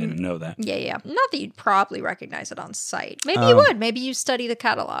 That's why I didn't know that. Yeah. Not that you'd probably recognize it on sight. Maybe you would. Maybe you study the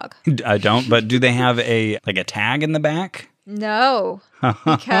catalog. I don't, but do they have a tag in the back? No,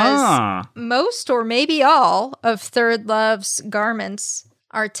 because most or maybe all of Third Love's garments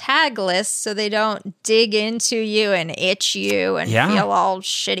are tagless, so they don't dig into you and itch you and feel all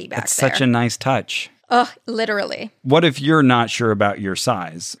shitty back there. It's such a nice touch. Ugh, literally. What if you're not sure about your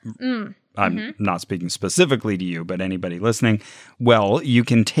size? I'm not speaking specifically to you, but anybody listening. Well, you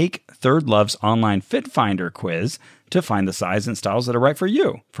can take Third Love's online Fit Finder quiz to find the size and styles that are right for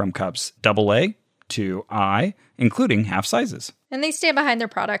you, from cups AA to I, including half sizes. And they stand behind their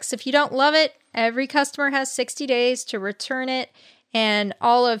products. If you don't love it, every customer has 60 days to return it, and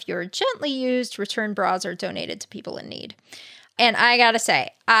all of your gently used return bras are donated to people in need. And I gotta say,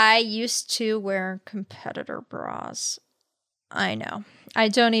 I used to wear competitor bras I know. I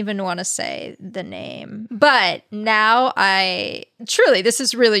don't even want to say the name. But now truly, this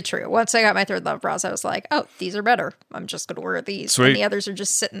is really true. Once I got my Third Love bras, I was like, oh, these are better. I'm just going to wear these. Sweet. And the others are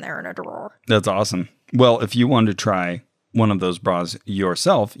just sitting there in a drawer. That's awesome. Well, if you want to try one of those bras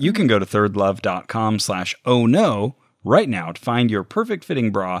yourself, you can go to thirdlove.com/ohno right now to find your perfect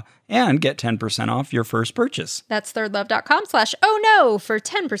fitting bra and get 10% off your first purchase. That's thirdlove.com/ohno for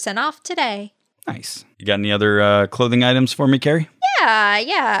 10% off today. Nice. You got any other clothing items for me, Carrie?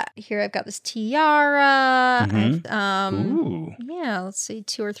 Yeah. Here I've got this tiara. Ooh. Yeah, let's see,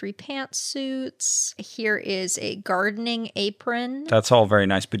 2 or 3 pantsuits. Here is a gardening apron. That's all very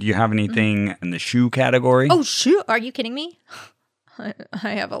nice, but do you have anything in the shoe category? Oh, shoe? Are you kidding me? I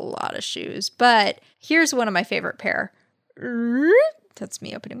have a lot of shoes, but here's one of my favorite pair. That's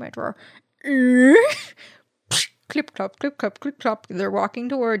me opening my drawer. Clip, clop, clip, clop, clip, clop. They're walking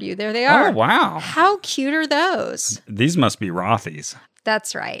toward you. There they are. Oh, wow. How cute are those? These must be Rothy's.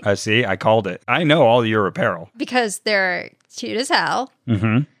 That's right. I see. I called it. I know all your apparel. Because they're cute as hell.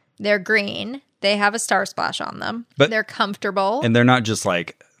 Mm-hmm. They're green. They have a star splash on them. But they're comfortable. And they're not just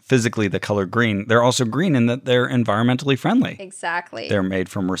like physically the color green. They're also green in that they're environmentally friendly. Exactly. They're made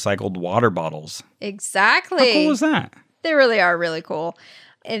from recycled water bottles. Exactly. How cool is that? They really are really cool.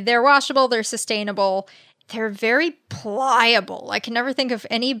 They're washable. They're sustainable. They're very pliable. I can never think of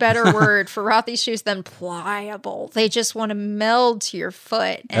any better word for Rothy's shoes than pliable. They just want to meld to your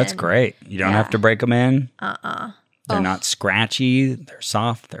foot. That's great. You don't have to break them in. They're not scratchy. They're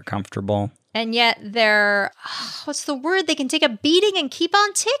soft. They're comfortable. And yet they're, what's the word? They can take a beating and keep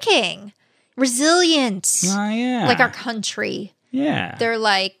on ticking. Resilient. Oh, yeah. Like our country. Yeah. They're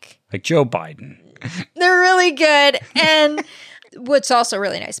like Joe Biden. They're really good. And what's also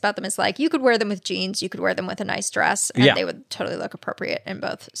really nice about them is like you could wear them with jeans, you could wear them with a nice dress, and they would totally look appropriate in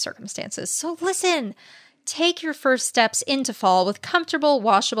both circumstances. So listen, take your first steps into fall with comfortable,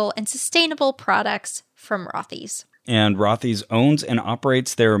 washable, and sustainable products from Rothy's. And Rothy's owns and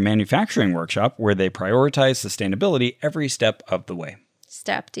operates their manufacturing workshop where they prioritize sustainability every step of the way.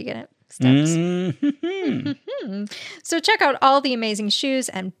 Step, do you get it? Steps. Mm-hmm. So check out all the amazing shoes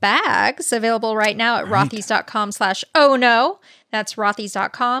and bags available right now at rothys.com/ohno. That's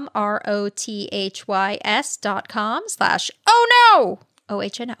rothys.com, rothys.com/ohno.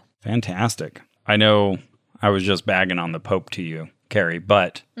 OHNO. Fantastic. I know I was just bagging on the Pope to you, Carrie,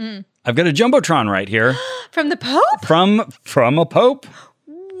 but I've got a Jumbotron right here. From the Pope? From a Pope.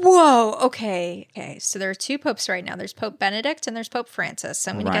 Whoa. Okay. So there are 2 popes right now. There's Pope Benedict and there's Pope Francis.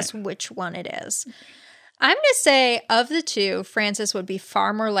 I'm going to guess which one it is. I'm going to say of the 2, Francis would be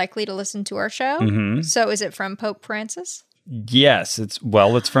far more likely to listen to our show. Mm-hmm. So is it from Pope Francis? Yes. It's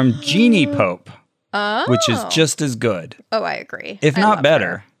from Jeannie Pope, which is just as good. Oh, I agree. If not better.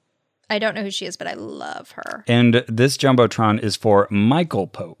 Her. I don't know who she is, but I love her. And this Jumbotron is for Michael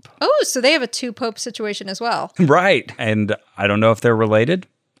Pope. Oh, so they have a 2-pope situation as well. Right. And I don't know if they're related.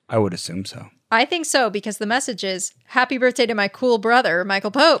 I would assume so. I think so, because the message is, happy birthday to my cool brother,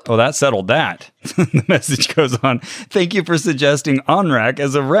 Michael Pope. Oh, that settled that. The message goes on, thank you for suggesting ONRAC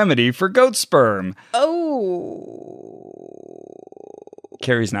as a remedy for goat sperm. Oh.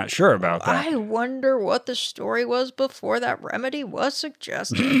 Carrie's not sure about that. I wonder what the story was before that remedy was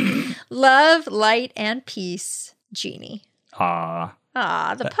suggested. Love, light, and peace, Jeannie.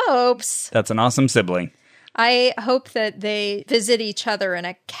 The popes. That's an awesome sibling. I hope that they visit each other in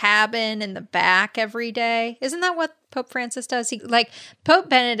a cabin in the back every day. Isn't that what Pope Francis does? Pope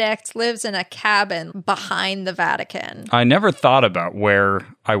Benedict lives in a cabin behind the Vatican. I never thought about where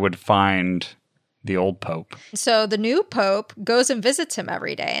I would find the old Pope. So the new Pope goes and visits him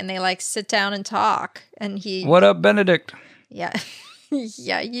every day, and they sit down and talk. And he, what up, Benedict? Yeah,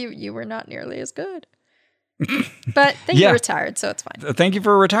 yeah. You were not nearly as good. But then you retired, so it's fine. Thank you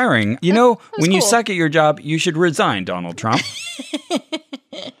for retiring. You know, when you cool. suck at your job, you should resign, Donald Trump.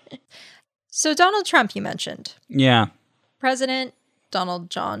 So Donald Trump, you mentioned. Yeah. President Donald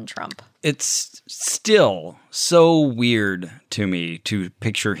John Trump. It's still so weird to me to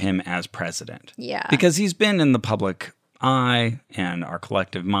picture him as president. Yeah. Because he's been in the public eye and our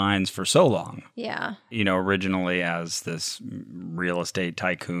collective minds for so long. Yeah. You know, originally as this real estate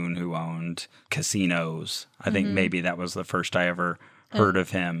tycoon who owned casinos. I think maybe that was the first I ever heard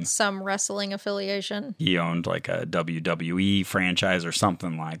of him. Some wrestling affiliation. He owned like a WWE franchise or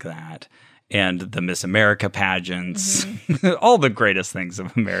something like that. and the Miss America pageants, all the greatest things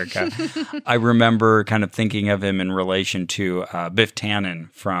of America. I remember kind of thinking of him in relation to Biff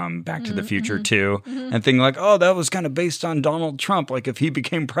Tannen from Back to the Future 2, and thinking like, oh, that was kind of based on Donald Trump, like if he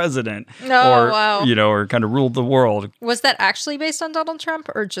became president or kind of ruled the world. Was that actually based on Donald Trump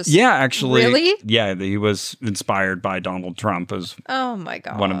or just... Yeah, actually. Really? Yeah, he was inspired by Donald Trump as oh my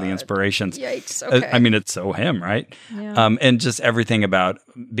God. one of the inspirations. Yikes. Okay. I mean, it's so him, right? Yeah. And just everything about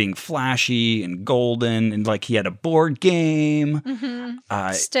being flashy and golden, and like he had a board game.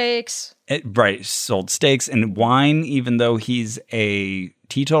 Steaks. Right, sold steaks and wine, even though he's a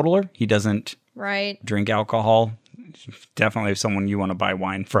teetotaler. He doesn't drink alcohol. Definitely someone you want to buy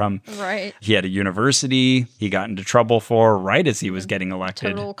wine from. Right. He had a university he got into trouble for right as he was getting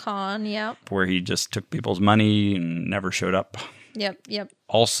elected. Total con, yep. Where he just took people's money and never showed up. Yep.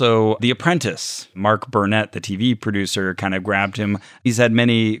 Also, The Apprentice. Mark Burnett, the TV producer, kind of grabbed him. He's had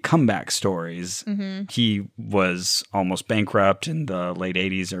many comeback stories. He was almost bankrupt in the late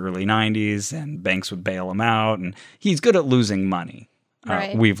 80s, early 90s, and banks would bail him out. And he's good at losing money.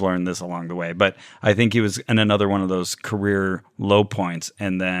 Right. We've learned this along the way. But I think he was in another one of those career low points.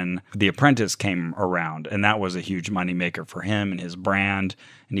 And then The Apprentice came around, and that was a huge moneymaker for him and his brand.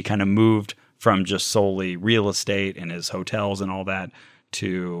 And he kind of moved from just solely real estate and his hotels and all that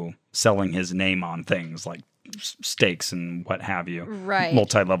to selling his name on things like steaks and what have you. Right.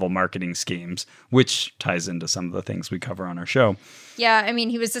 Multi-level marketing schemes, which ties into some of the things we cover on our show. Yeah, I mean,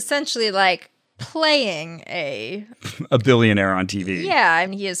 he was essentially like playing a billionaire on TV. Yeah, I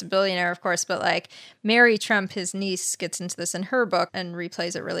mean, he is a billionaire, of course, but like Mary Trump, his niece, gets into this in her book and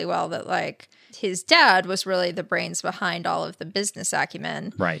replays it really well, that like his dad was really the brains behind all of the business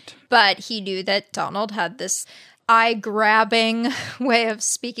acumen. Right. But he knew that Donald had this eye-grabbing way of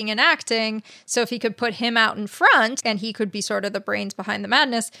speaking and acting, so if he could put him out in front and he could be sort of the brains behind the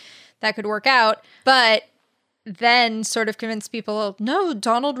madness, that could work out. But then sort of convince people, no,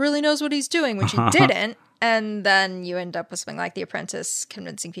 Donald really knows what he's doing, which he didn't. And then you end up with something like The Apprentice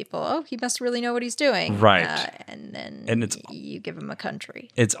convincing people, oh, he must really know what he's doing. Right. And then you give him a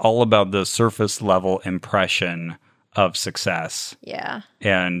country. It's all about the surface level impression of success. Yeah.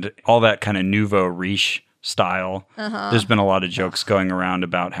 And all that kind of nouveau riche style. There's been a lot of jokes going around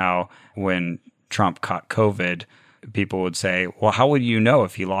about how when Trump caught COVID, people would say, well, how would you know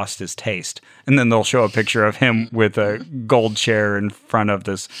if he lost his taste? And then they'll show a picture of him with a gold chair in front of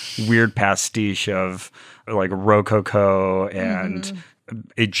this weird pastiche of like Rococo and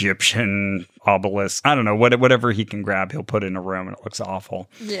Egyptian obelisk. I don't know, whatever he can grab, he'll put in a room and it looks awful.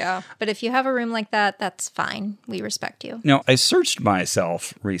 Yeah. But if you have a room like that, that's fine. We respect you. Now, I searched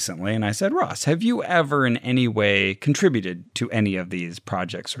myself recently and I said, Ross, have you ever in any way contributed to any of these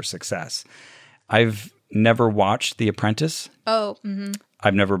projects or success? I've never watched The Apprentice. Oh,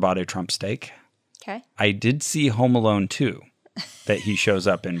 I've never bought a Trump steak. Okay. I did see Home Alone 2 that he shows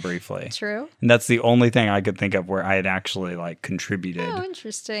up in briefly. True. And that's the only thing I could think of where I had actually like contributed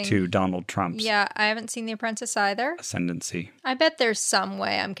interesting. to Donald Trump's Yeah, I haven't seen The Apprentice either. ascendancy. I bet there's some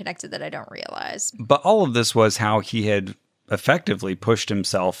way I'm connected that I don't realize. But all of this was how he had effectively pushed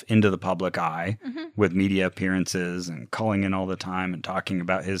himself into the public eye with media appearances and calling in all the time and talking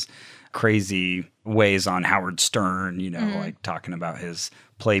about his crazy ways on Howard Stern, like talking about his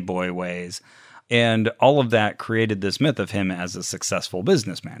Playboy ways. And all of that created this myth of him as a successful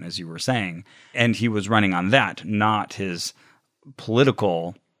businessman, as you were saying. And he was running on that, not his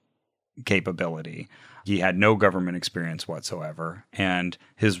political capability. He had no government experience whatsoever. And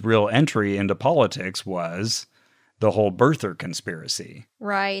his real entry into politics was the whole birther conspiracy.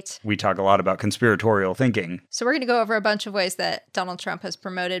 Right. We talk a lot about conspiratorial thinking. So we're going to go over a bunch of ways that Donald Trump has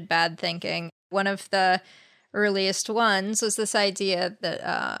promoted bad thinking. One of the earliest ones was this idea that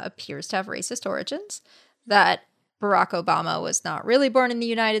appears to have racist origins, that Barack Obama was not really born in the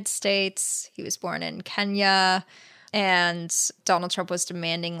United States. He was born in Kenya. And Donald Trump was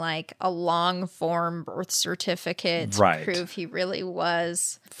demanding like a long form birth certificate to prove he really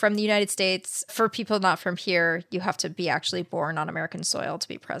was from the United States. For people not from here, you have to be actually born on American soil to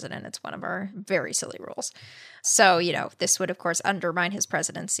be president. It's one of our very silly rules. So, this would, of course, undermine his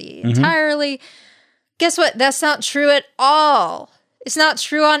presidency entirely. Guess what? That's not true at all. It's not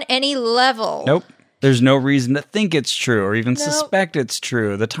true on any level. Nope. There's no reason to think it's true or even suspect it's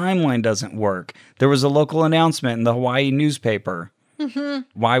true. The timeline doesn't work. There was a local announcement in the Hawaii newspaper.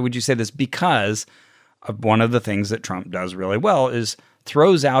 Why would you say this? Because one of the things that Trump does really well is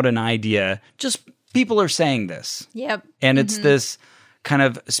throws out an idea. Just people are saying this. Yep. And it's this kind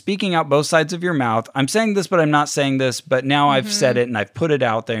of speaking out both sides of your mouth. I'm saying this, but I'm not saying this, but now I've said it and I've put it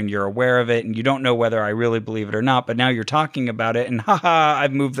out there and you're aware of it and you don't know whether I really believe it or not, but now you're talking about it and haha,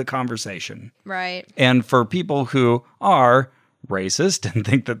 I've moved the conversation. Right. And for people who are racist and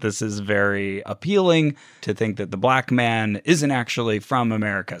think that this is very appealing, to think that the black man isn't actually from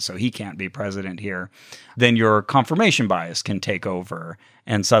America, so he can't be president here, then your confirmation bias can take over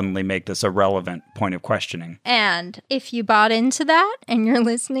and suddenly make this a relevant point of questioning. And if you bought into that and you're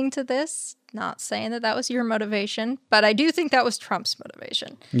listening to this, not saying that that was your motivation, but I do think that was Trump's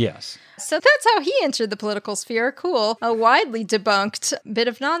motivation. Yes. So that's how he entered the political sphere. Cool. A widely debunked bit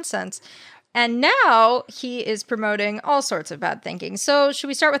of nonsense. And now he is promoting all sorts of bad thinking. So should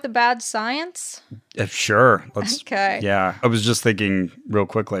we start with the bad science? Sure. Let's. Okay. Yeah. I was just thinking real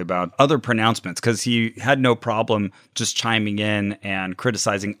quickly about other pronouncements because he had no problem just chiming in and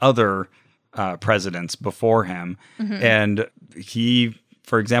criticizing other presidents before him. And he,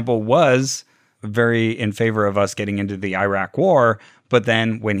 for example, was very in favor of us getting into the Iraq war. But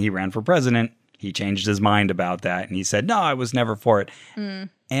then when he ran for president, he changed his mind about that. And he said, no, I was never for it.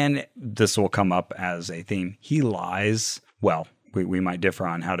 And this will come up as a theme. He lies. Well, we might differ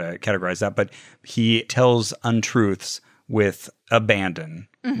on how to categorize that, but he tells untruths with abandon.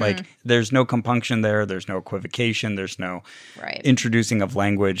 Like there's no compunction there. There's no equivocation. There's no introducing of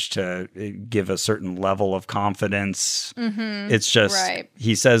language to give a certain level of confidence. It's just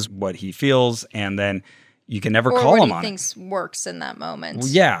he says what he feels and then you can never call him on it. Or what he thinks works in that moment. Well,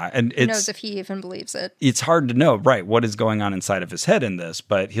 yeah. And who knows if he even believes it. It's hard to know, right, what is going on inside of his head in this,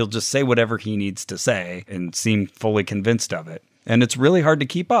 but he'll just say whatever he needs to say and seem fully convinced of it. And it's really hard to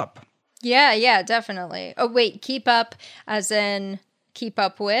keep up. Yeah, definitely. Oh, wait, keep up as in keep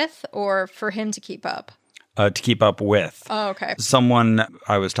up with or for him to keep up? To keep up with. Oh, okay. Someone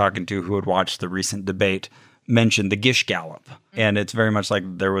I was talking to who had watched the recent debate mentioned the Gish Gallop. And it's very much like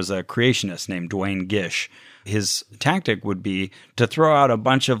there was a creationist named Duane Gish. His tactic would be to throw out a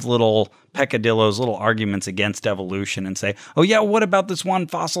bunch of little peccadillos, little arguments against evolution and say, oh yeah, what about this one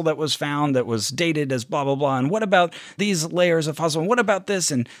fossil that was found that was dated as blah, blah, blah? And what about these layers of fossil? And what about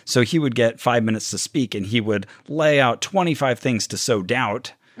this? And so he would get 5 minutes to speak and he would lay out 25 things to sow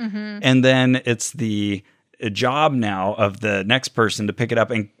doubt. And then it's the job now of the next person to pick it up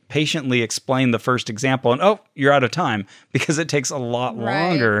and patiently explain the first example and, oh, you're out of time because it takes a lot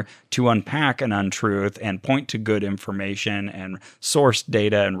longer to unpack an untruth and point to good information and source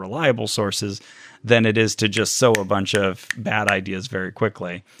data and reliable sources than it is to just sow a bunch of bad ideas very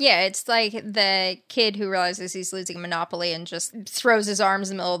quickly. Yeah, it's like the kid who realizes he's losing Monopoly and just throws his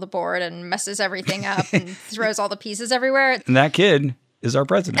arms in the middle of the board and messes everything up and throws all the pieces everywhere. And that kid is our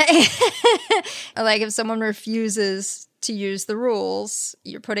president. Like if someone refuses to use the rules,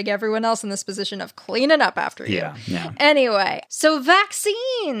 you're putting everyone else in this position of cleaning up after you. Yeah. Anyway, so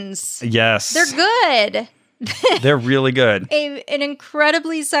vaccines. Yes. They're good. They're really good. An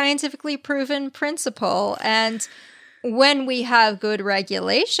incredibly scientifically proven principle. And when we have good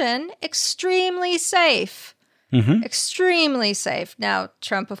regulation, extremely safe. Extremely safe. Now,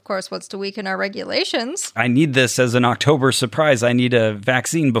 Trump, of course, wants to weaken our regulations. I need this as an October surprise. I need a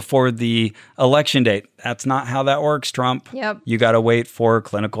vaccine before the election date. That's not how that works, Trump. Yep. You got to wait for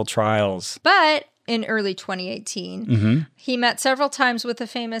clinical trials. But in early 2018, he met several times with the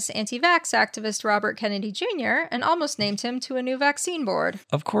famous anti-vax activist Robert Kennedy Jr. and almost named him to a new vaccine board.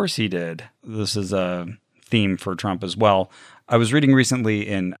 Of course he did. This is a theme for Trump as well. I was reading recently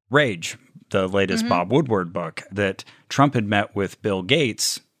in Rage, the latest Bob Woodward book, that Trump had met with Bill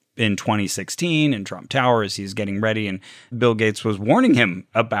Gates in 2016 in Trump Tower as he's getting ready. And Bill Gates was warning him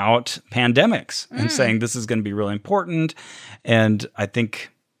about pandemics and saying this is going to be really important. And I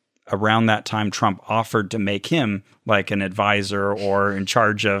think around that time, Trump offered to make him like an advisor or in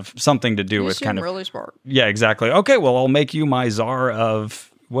charge of something to do with kind of really smart. Yeah, exactly. Okay, well, I'll make you my czar of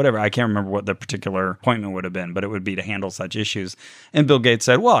whatever. I can't remember what the particular appointment would have been, but it would be to handle such issues. And Bill Gates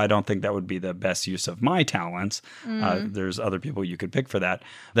said, well, I don't think that would be the best use of my talents. There's other people you could pick for that.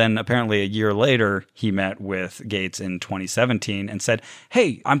 Then apparently a year later, he met with Gates in 2017 and said,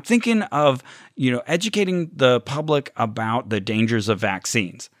 hey, I'm thinking of, educating the public about the dangers of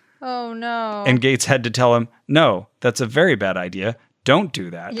vaccines. Oh, no. And Gates had to tell him, no, that's a very bad idea. Don't do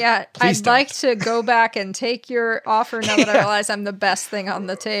that. Yeah, I'd like to go back and take your offer now that I realize I'm the best thing on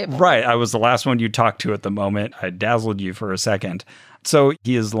the table. Right. I was the last one you talked to at the moment. I dazzled you for a second. So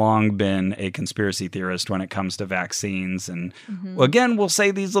he has long been a conspiracy theorist when it comes to vaccines. And again, we'll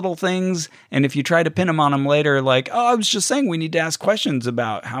say these little things. And if you try to pin him on them later, like, oh, I was just saying we need to ask questions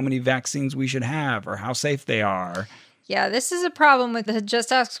about how many vaccines we should have or how safe they are. Yeah, this is a problem with the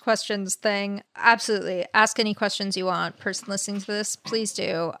just ask questions thing. Absolutely. Ask any questions you want. Person listening to this, please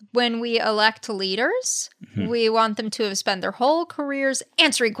do. When we elect leaders, we want them to have spent their whole careers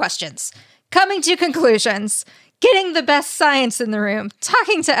answering questions, coming to conclusions, getting the best science in the room,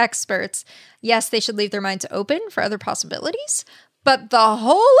 talking to experts. Yes, they should leave their minds open for other possibilities, but the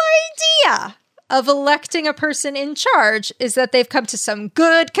whole idea of electing a person in charge is that they've come to some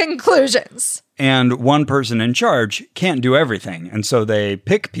good conclusions. And one person in charge can't do everything. And so they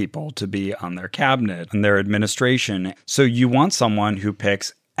pick people to be on their cabinet and their administration. So you want someone who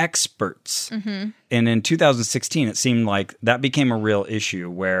picks experts. And in 2016, it seemed like that became a real issue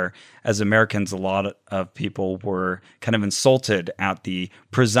where, as Americans, a lot of people were kind of insulted at the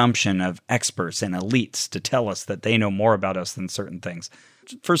presumption of experts and elites to tell us that they know more about us than certain things.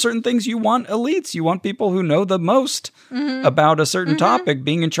 For certain things, you want elites. You want people who know the most about a certain topic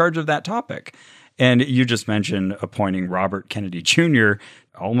being in charge of that topic. And you just mentioned appointing Robert Kennedy Jr.,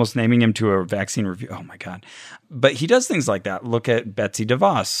 almost naming him to a vaccine review. Oh, my God. But he does things like that. Look at Betsy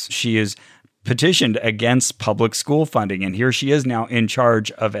DeVos. She is petitioned against public school funding, and here she is now in charge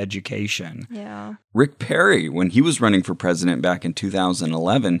of education. Yeah. Rick Perry, when he was running for president back in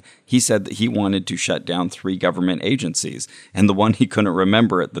 2011, he said that he wanted to shut down 3 government agencies, and the one he couldn't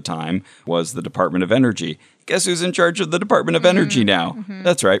remember at the time was the Department of Energy. Guess who's in charge of the Department of Energy now?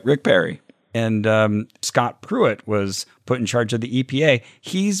 That's right, Rick Perry. And Scott Pruitt was put in charge of the EPA.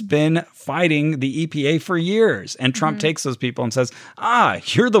 He's been fighting the EPA for years. And Trump takes those people and says,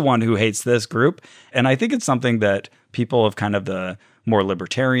 you're the one who hates this group. And I think it's something that people of kind of the more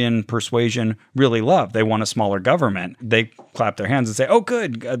libertarian persuasion really love. They want a smaller government. They clap their hands and say, oh,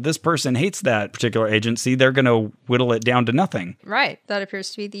 good, this person hates that particular agency. They're going to whittle it down to nothing. Right. That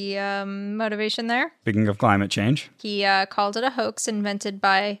appears to be the motivation there. Speaking of climate change. He called it a hoax invented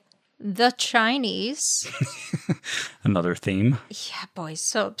by the Chinese. Another theme. Yeah, boy,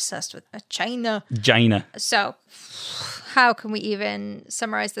 so obsessed with China. China. So how can we even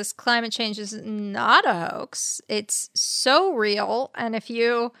summarize this? Climate change is not a hoax. It's so real. And if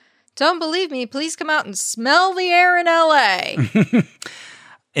you don't believe me, please come out and smell the air in LA.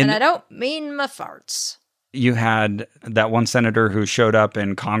 And I don't mean my farts. You had that one senator who showed up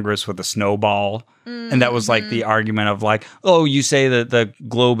in Congress with a snowball. And that was like the argument of like, oh, you say that the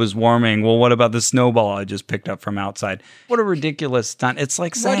globe is warming. Well, what about the snowball I just picked up from outside? What a ridiculous stunt. It's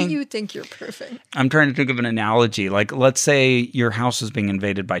like saying... What do you think you're proving? I'm trying to think of an analogy. Like, let's say your house is being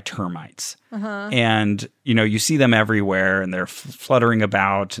invaded by termites. And, you see them everywhere and they're fluttering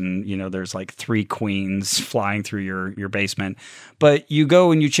about and, there's like 3 queens flying through your basement. But you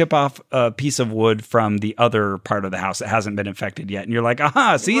go and you chip off a piece of wood from the other part of the house that hasn't been infected yet. And you're like,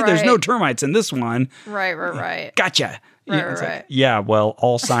 aha, see, there's no termites in this one. Right. Gotcha. Right. Like, yeah, well,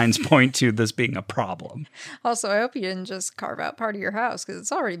 all signs point to this being a problem. Also, I hope you didn't just carve out part of your house because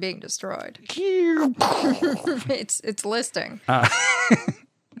it's already being destroyed. It's listing.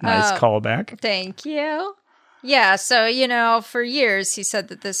 Nice callback. Thank you. Yeah, so, for years he said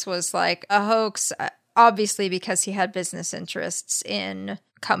that this was like a hoax, obviously because he had business interests in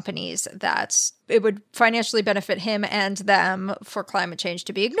companies that it would financially benefit him and them for climate change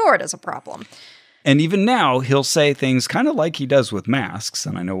to be ignored as a problem. And even now, he'll say things kind of like he does with masks,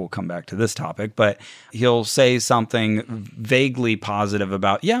 and I know we'll come back to this topic, but he'll say something vaguely positive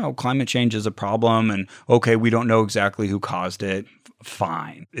about, climate change is a problem, and okay, we don't know exactly who caused it.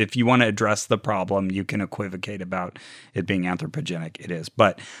 Fine. If you want to address the problem, you can equivocate about it being anthropogenic. It is.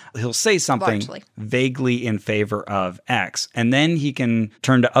 But he'll say something vaguely in favor of X, and then he can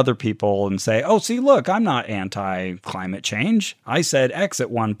turn to other people and say, oh, see, look, I'm not anti-climate change. I said X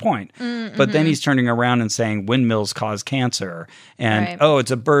at one point. But then he's turning around and saying windmills cause cancer, and, oh, it's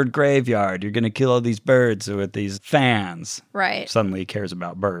a bird graveyard. You're going to kill all these birds with these fans. Right. Suddenly he cares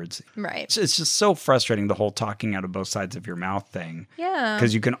about birds. Right. It's just so frustrating, the whole talking out of both sides of your mouth thing. Yeah.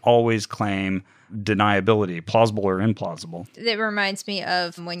 Because you can always claim deniability, plausible or implausible. It reminds me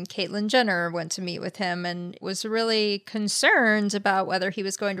of when Caitlyn Jenner went to meet with him and was really concerned about whether he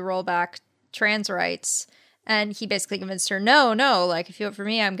was going to roll back trans rights. And he basically convinced her, no, like, if you vote for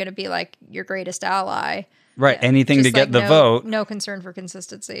me, I'm going to be like your greatest ally. Right. Yeah. Anything to get the vote. No concern for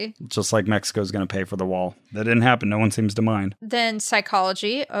consistency. Just like Mexico's going to pay for the wall. That didn't happen. No one seems to mind. Then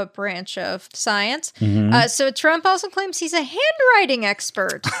psychology, a branch of science. So Trump also claims he's a handwriting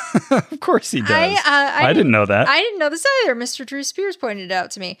expert. Of course he does. I didn't know that. I didn't know this either. Mr. Drew Spears pointed it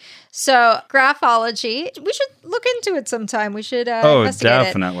out to me. So graphology, we should look into it sometime. We should investigate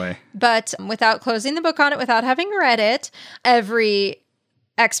definitely. But without closing the book on it, without having read it, every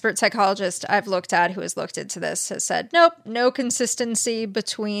expert psychologist I've looked at who has looked into this has said, nope, no consistency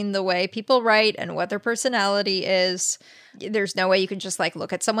between the way people write and what their personality is. There's no way you can just like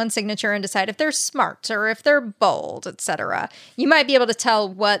look at someone's signature and decide if they're smart or if they're bold, etc. You might be able to tell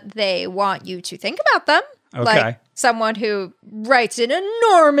what they want you to think about them. Okay. Like someone who writes an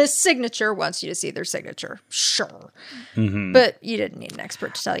enormous signature wants you to see their signature. Sure. But you didn't need an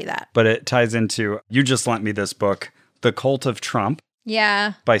expert to tell you that. But it ties into, you just lent me this book, The Cult of Trump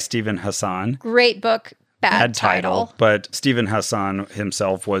Yeah. by Stephen Hassan. Great book. Bad title. But Stephen Hassan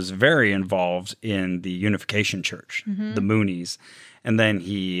himself was very involved in the Unification Church, the Moonies. And then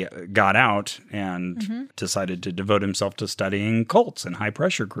he got out and decided to devote himself to studying cults and high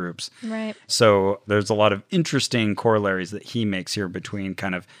pressure groups. Right. So there's a lot of interesting corollaries that he makes here between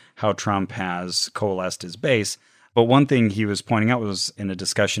kind of how Trump has coalesced his base. But one thing he was pointing out was in a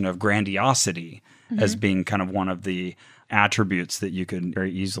discussion of grandiosity as being kind of one of the attributes that you could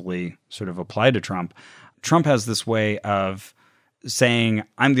very easily sort of apply to Trump. Trump has this way of saying,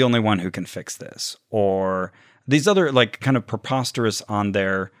 I'm the only one who can fix this, or these other like kind of preposterous on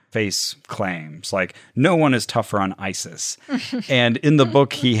their face claims, like no one is tougher on ISIS. And in the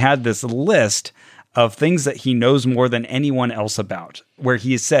book, he had this list of things that he knows more than anyone else about, where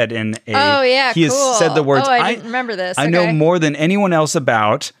he said he has said the words, I didn't remember this. I know more than anyone else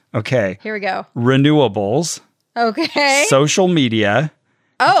about, okay, Here we go. renewables, Okay. social media,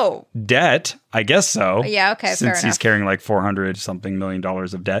 Oh, debt, I guess so. Yeah, okay, fair Since he's enough. carrying like $400-something million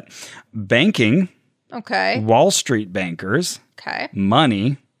of debt. Banking, okay. Wall Street bankers, Okay.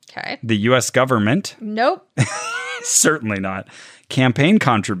 money, Okay. the U.S. government, Nope. certainly not. Campaign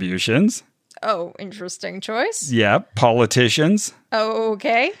contributions, Oh, interesting choice. yeah. Politicians,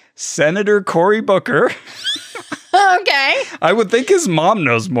 Okay. Senator Cory Booker. Okay. I would think his mom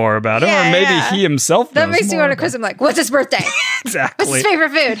knows more about him, Yeah, or maybe yeah. he himself That knows makes me more want to about quiz him like, what's his birthday? What's Exactly. his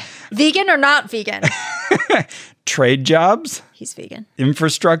favorite food? Vegan or not vegan? Trade jobs, He's vegan.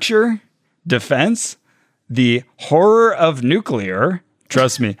 infrastructure, defense, the horror of nuclear.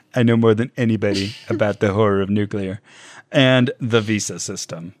 Trust me, I know more than anybody about the horror of nuclear. And the visa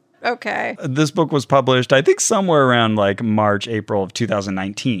system. Okay. This book was published, I think, somewhere around like March, April of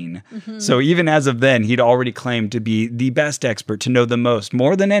 2019. So even as of then, he'd already claimed to be the best expert, to know the most,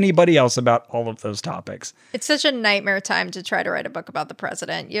 more than anybody else about all of those topics. It's such a nightmare time to try to write a book about the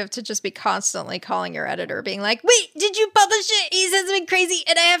president. You have to just be constantly calling your editor, being like, wait, did you publish it? He said something crazy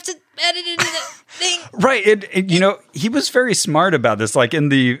and I have to edit it in the thing. Right. He was very smart about this. Like in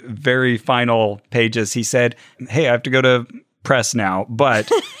the very final pages, he said, hey, I have to go to press now, but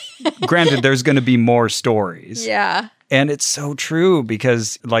granted, there's going to be more stories. Yeah. And it's so true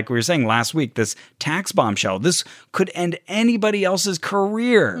because, like we were saying last week, this tax bombshell, this could end anybody else's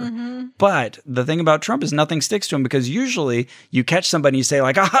career. But the thing about Trump is nothing sticks to him, because usually you catch somebody and you say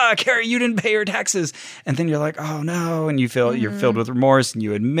like, aha, Carrie, you didn't pay your taxes. And then you're like, oh no. And you feel you're filled with remorse and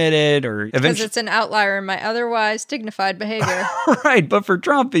you admit it, or Because eventually. it's an outlier in my otherwise dignified behavior. Right. But for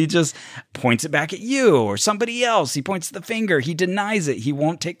Trump, he just points it back at you or somebody else. He points the finger. He denies it. He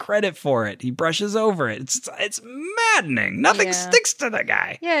won't take credit for it. He brushes over it. It's maddening. Nothing Yeah. sticks to the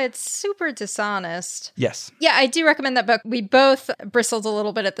guy. Yeah, it's super dishonest. Yes. Yeah, I do recommend that book. We both bristled a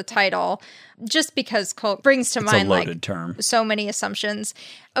little bit at the title just because cult brings to It's mind a loaded like term. so many assumptions.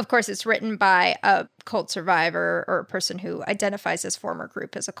 Of course, it's written by a cult survivor or a person who identifies his former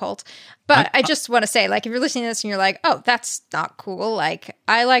group as a cult. But I just want to say, like, if you're listening to this and you're like, oh, that's not cool. Like,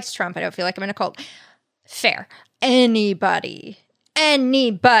 I liked Trump. I don't feel like I'm in a cult. Fair. Anybody,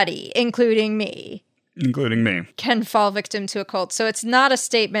 including me, Including me. can fall victim to a cult. So it's not a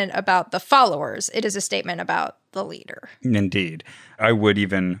statement about the followers. It is a statement about the leader. Indeed. I would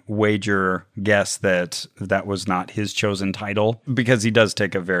even guess that that was not his chosen title, because he does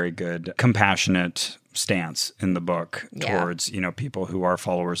take a very good, compassionate stance in the book towards, people who are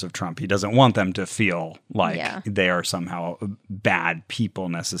followers of Trump. He doesn't want them to feel like they are somehow bad people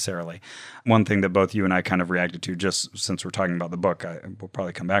necessarily. One thing that both you and I kind of reacted to, just since we're talking about the book, we'll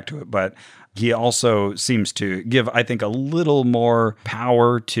probably come back to it, but he also seems to give, I think, a little more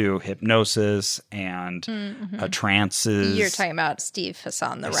power to hypnosis and trances. You're talking about Steve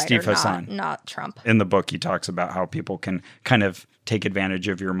Hassan, the writer, Steve Hassan. not Trump. In the book, he talks about how people can kind of take advantage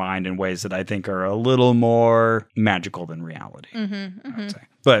of your mind in ways that I think are a little more magical than reality, I would say.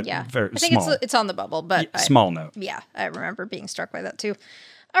 But Yeah, very I think small. it's on the bubble, but Small note. I remember being struck by that too.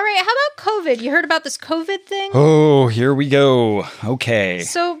 All right, how about COVID? You heard about this COVID thing? Oh, here we go. Okay.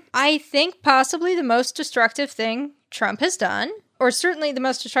 So I think possibly the most destructive thing Trump has done, or certainly the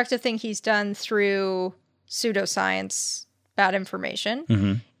most destructive thing he's done through pseudoscience, bad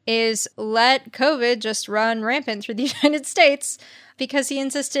information, is let COVID just run rampant through the United States because he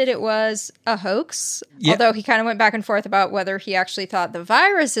insisted it was a hoax. Yeah. Although he kind of went back and forth about whether he actually thought the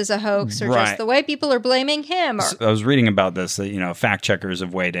virus is a hoax or just the way people are blaming him. So I was reading about this, fact checkers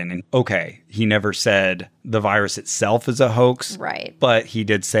have weighed in. And okay, he never said the virus itself is a hoax. Right. But he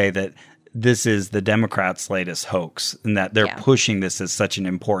did say that this is the Democrats' latest hoax and that they're pushing this as such an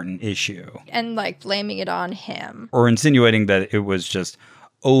important issue. And blaming it on him. Or insinuating that it was just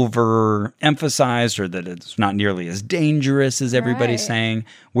overemphasized or that it's not nearly as dangerous as everybody's saying,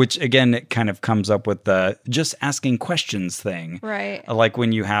 which again, it kind of comes up with the just asking questions thing. Right. Like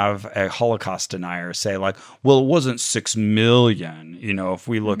when you have a Holocaust denier say well, it wasn't 6 million. If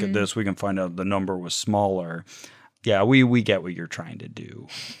we look at this, we can find out the number was smaller. Yeah, we get what you're trying to do.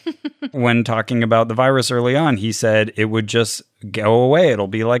 When talking about the virus early on, he said it would just go away. It'll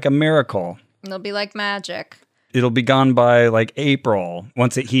be like a miracle. It'll be like magic. It'll be gone by April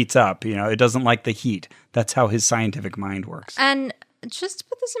once it heats up. It doesn't like the heat. That's how his scientific mind works. And just to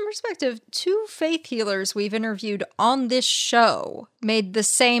put this in perspective, 2 faith healers we've interviewed on this show made the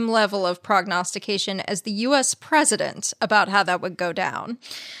same level of prognostication as the U.S. president about how that would go down.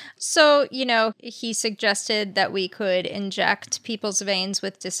 So, he suggested that we could inject people's veins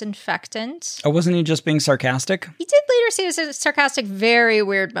with disinfectant. Oh, wasn't he just being sarcastic? He did later say it was sarcastic. Very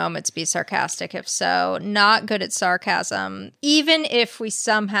weird moment to be sarcastic, if so. Not good at sarcasm. Even if we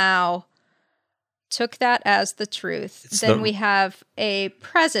somehow took that as the truth, we have a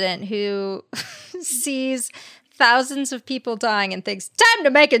president who sees thousands of people dying and thinks, time to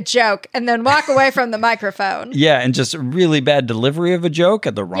make a joke, and then walk away from the microphone. Yeah, and just a really bad delivery of a joke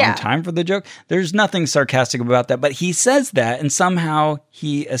at the wrong time for the joke. There's nothing sarcastic about that, but he says that, and somehow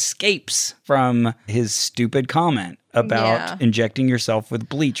he escapes from his stupid comment about injecting yourself with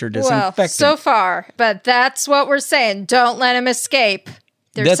bleach or disinfectant. Well, so far, but that's what we're saying. Don't let him escape.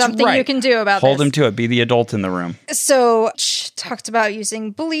 There's something you can do about this. Hold him to it. Be the adult in the room. So, talked about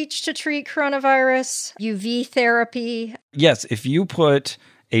using bleach to treat coronavirus, UV therapy. Yes, if you put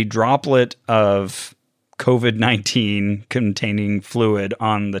a droplet of COVID-19 containing fluid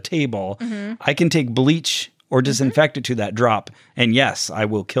on the table, I can take bleach or disinfect it to that drop, and yes, I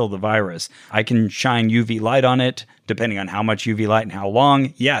will kill the virus. I can shine UV light on it, depending on how much UV light and how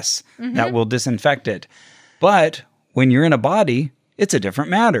long. Yes, that will disinfect it. But when you're in a body, it's a different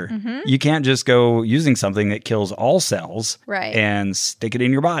matter. You can't just go using something that kills all cells and stick it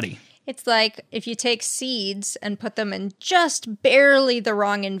in your body. It's like if you take seeds and put them in just barely the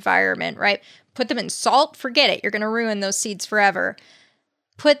wrong environment, right? Put them in salt, forget it. You're going to ruin those seeds forever.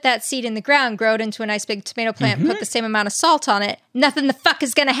 Put that seed in the ground, grow it into a nice big tomato plant, put the same amount of salt on it. Nothing the fuck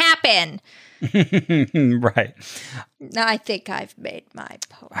is going to happen. Right. I think I've made my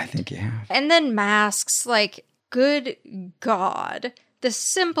point. I think you have. And then masks, good God, the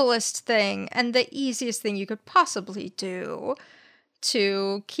simplest thing and the easiest thing you could possibly do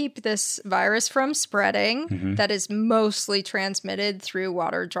to keep this virus from spreading that is mostly transmitted through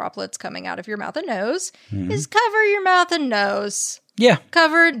water droplets coming out of your mouth and nose is cover your mouth and nose. Yeah.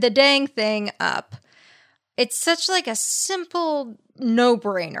 Cover the dang thing up. It's such a simple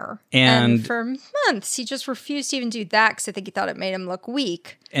no-brainer. And for months, he just refused to even do that because I think he thought it made him look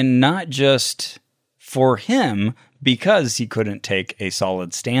weak. And not just for him, because he couldn't take a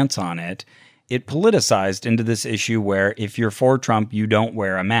solid stance on it, it politicized into this issue where if you're for Trump, you don't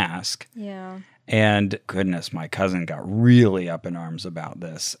wear a mask. Yeah. And goodness, my cousin got really up in arms about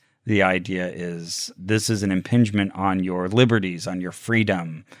this. The idea is this is an impingement on your liberties, on your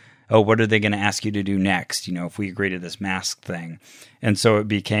freedom. Oh, what are they going to ask you to do next, if we agree to this mask thing? And so it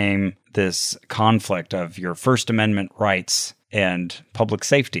became this conflict of your First Amendment rights and public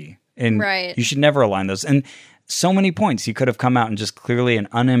safety. And you should never align those. And so many points you could have come out and just clearly and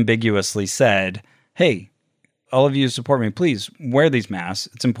unambiguously said, hey, all of you who support me, please wear these masks.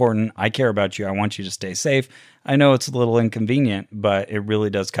 It's important. I care about you. I want you to stay safe. I know it's a little inconvenient, but it really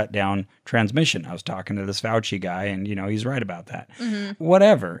does cut down transmission. I was talking to this Fauci guy, and, he's right about that.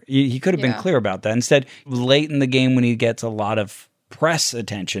 Whatever. He could have been clear about that. Instead, late in the game when he gets a lot of press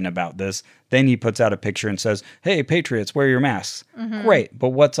attention about this, then he puts out a picture and says, hey, patriots, wear your masks. Great. But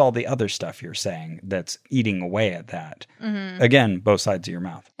what's all the other stuff you're saying that's eating away at that? Again, both sides of your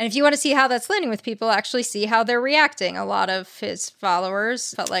mouth. And if you want to see how that's landing with people, actually see how they're reacting. A lot of his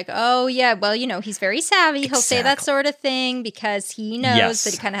followers felt like, oh, yeah, well, he's very savvy. He'll say that sort of thing because he knows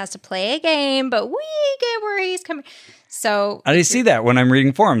that he kind of has to play a game, but we get where he's coming. So I see that when I'm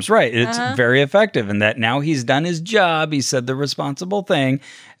reading forums, right? It's very effective in that now he's done his job. He said the responsible thing,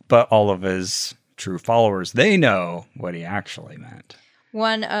 but all of his true followers, they know what he actually meant.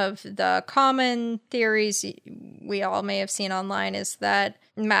 One of the common theories we all may have seen online is that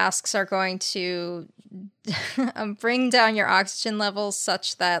masks are going to bring down your oxygen levels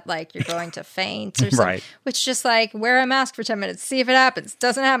such that, like, you're going to faint or something. Right. Which, just like, wear a mask for 10 minutes, see if it happens.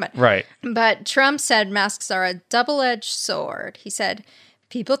 Doesn't happen. Right. But Trump said masks are a double-edged sword. He said,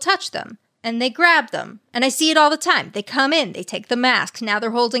 people touch them. And they grab them. And I see it all the time. They come in, they take the mask. Now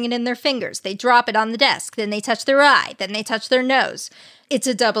they're holding it in their fingers. They drop it on the desk. Then they touch their eye. Then they touch their nose. It's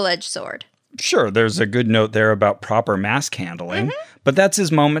a double-edged sword. Sure, there's a good note there about proper mask handling, but that's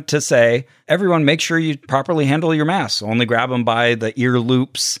his moment to say, everyone, make sure you properly handle your masks. Only grab them by the ear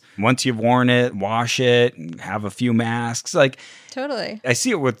loops. Once you've worn it, wash it, and have a few masks. Like, Totally. I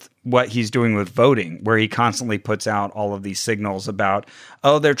see it with what he's doing with voting, where he constantly puts out all of these signals about,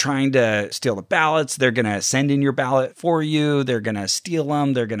 oh, they're trying to steal the ballots. They're going to send in your ballot for you. They're going to steal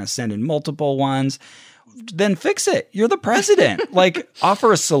them. They're going to send in multiple ones. Then fix it. You're the president. Like,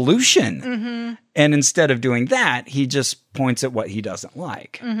 offer a solution. And instead of doing that, he just points at what he doesn't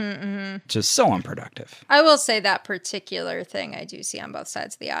like, which is so unproductive. I will say that particular thing I do see on both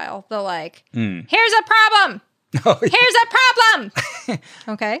sides of the aisle. The like, here's a problem. Oh, yeah. Here's a problem.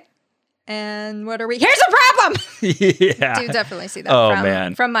 Okay. And what are we? Here's a problem. Yeah. I do definitely see that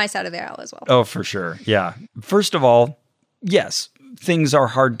man. From my side of the aisle as well. Oh, for sure. Yeah. First of all, yes, things are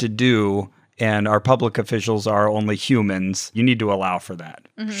hard to do, and our public officials are only humans. You need to allow for that.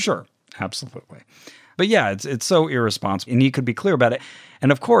 Sure. Absolutely. But yeah, it's so irresponsible, and he could be clear about it. And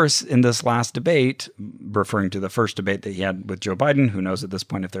of course, in this last debate, referring to the first debate that he had with Joe Biden, who knows at this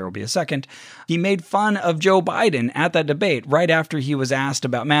point if there will be a second, he made fun of Joe Biden at that debate right after he was asked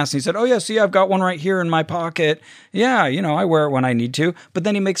about masks. He said, oh, yeah, see, I've got one right here in my pocket. Yeah, I wear it when I need to. But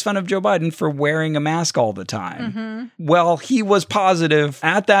then he makes fun of Joe Biden for wearing a mask all the time. Well, he was positive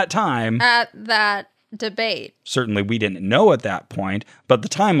at that time. At that debate. Certainly we didn't know at that point, but the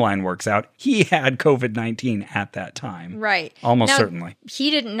timeline works out. He had COVID-19 at that time. Right. Almost certainly.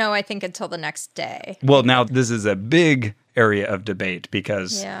 He didn't know, I think, until the next day. Well, now this is a big area of debate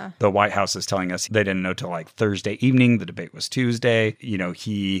because Yeah. the White House is telling us they didn't know till like Thursday evening. The debate was Tuesday.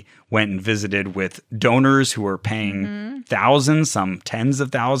 He went and visited with donors who were paying thousands, some tens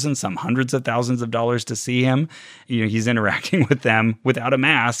of thousands, some hundreds of thousands of dollars to see him. He's interacting with them without a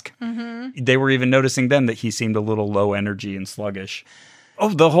mask. They were even noticing then that he seemed a little low energy and sluggish. Oh,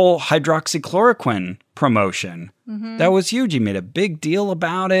 the whole hydroxychloroquine promotion. That was huge. He made a big deal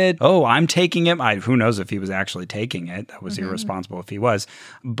about it. Oh, I'm taking it. Who knows if he was actually taking it. That was irresponsible if he was.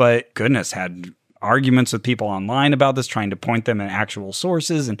 But goodness, had arguments with people online about this, trying to point them in actual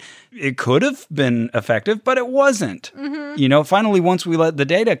sources. And it could have been effective, but it wasn't. Finally, once we let the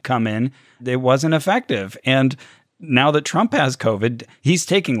data come in, it wasn't effective. And now that Trump has COVID, he's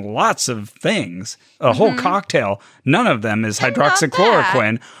taking lots of things, a whole cocktail. None of them is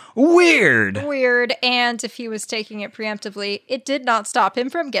hydroxychloroquine. Weird. And if he was taking it preemptively, it did not stop him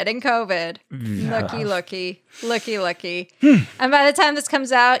from getting COVID. Looky. And by the time this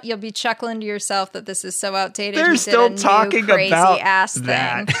comes out, you'll be chuckling to yourself that this is so outdated. They're still talking crazy about ass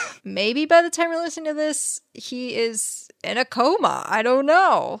that. thing. Maybe by the time you're listening to this, he is in a coma. I don't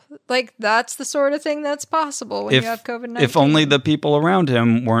know. Like, that's the sort of thing that's possible when you have COVID-19. If only the people around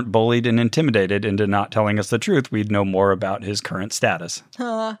him weren't bullied and intimidated into not telling us the truth, we'd know more about his current status.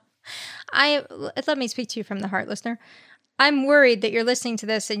 Let me speak to you from the heart, listener. I'm worried that you're listening to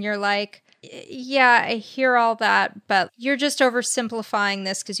this and you're like, yeah, I hear all that, but you're just oversimplifying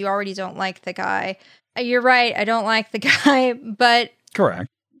this because you already don't like the guy. You're right, I don't like the guy, but Correct.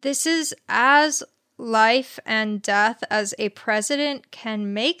 This is as life and death as a president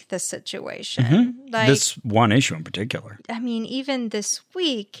can make the situation. Like, this one issue in particular. I mean, even this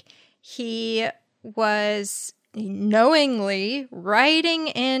week, he was knowingly riding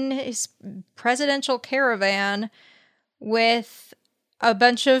in his presidential caravan with a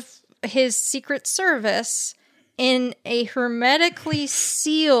bunch of his Secret Service in a hermetically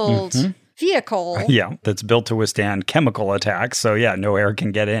sealed vehicle. Yeah, that's built to withstand chemical attacks. So yeah, no air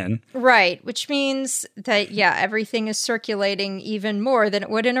can get in. Right, which means that, yeah, everything is circulating even more than it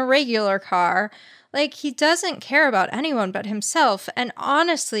would in a regular car. Like, he doesn't care about anyone but himself. And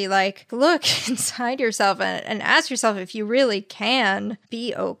honestly, like, look inside yourself and ask yourself if you really can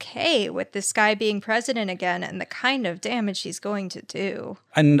be okay with this guy being president again and the kind of damage he's going to do.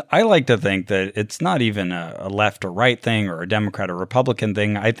 And I like to think that it's not even a left or right thing or a Democrat or Republican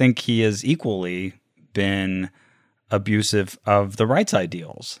thing. I think he has equally been abusive of the rights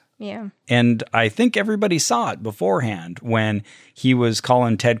ideals. Yeah. And I think everybody saw it beforehand when he was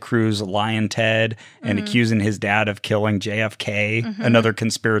calling Ted Cruz Lion Ted and accusing his dad of killing JFK, another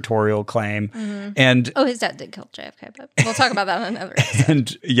conspiratorial claim. And Oh, his dad did kill JFK, but we'll talk about that in another episode.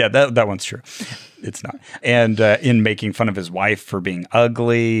 and yeah, that one's true. It's not. And in making fun of his wife for being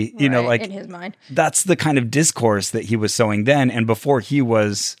ugly, you know, Right, like in his mind. that's the kind of discourse that he was sowing then. And before he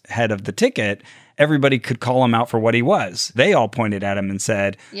was head of the ticket, everybody could call him out for what he was. They all pointed at him and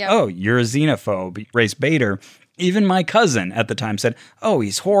said, Yep. oh, you're a xenophobe, race baiter. Even my cousin at the time said, oh,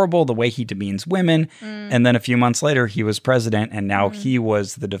 he's horrible, the way he demeans women. And then a few months later, he was president, and now he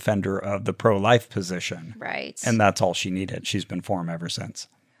was the defender of the pro-life position. Right. And that's all she needed. She's been for him ever since.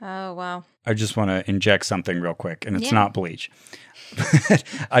 Oh, wow. I just want to inject something real quick, and it's Yeah. not bleach.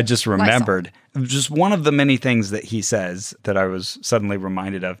 I just remembered just one of the many things that he says that I was suddenly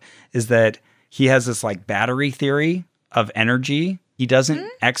reminded of is that he has this like battery theory of energy. He doesn't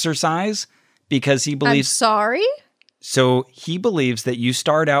exercise because he I'm believes sorry? so he believes that you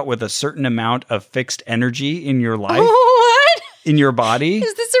start out with a certain amount of fixed energy in your life, What? in your body.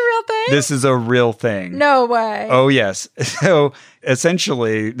 Is this a real thing? This is a real thing. No way. Oh, yes. So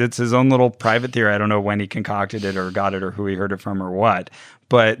essentially, it's his own little private theory. I don't know when he concocted it or got it or who he heard it from or what.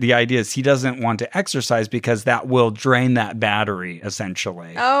 But the idea is he doesn't want to exercise because that will drain that battery,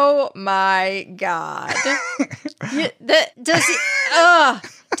 essentially. Oh my God.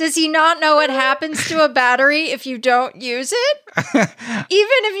 Does he not know what happens to a battery if you don't use it? Even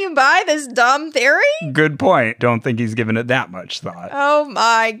if you buy this dumb theory? Good point. Don't think he's given it that much thought. Oh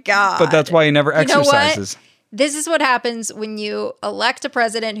my God. But that's why he never You know what? exercises. This is what happens when you elect a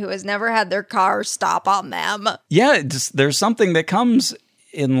president who has never had their car stop on them. Yeah, there's something that comes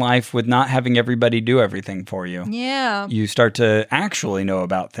in life with not having everybody do everything for you. Yeah. You start to actually know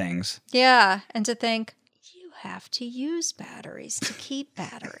about things. Yeah. And to think, you have to use batteries to keep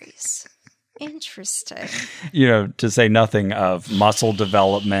batteries. Interesting. You know, to say nothing of muscle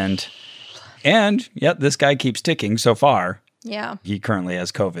development. And yet this guy keeps ticking so far. Yeah. He currently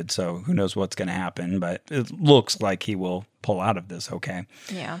has COVID, so who knows what's going to happen, but it looks like he will pull out of this okay.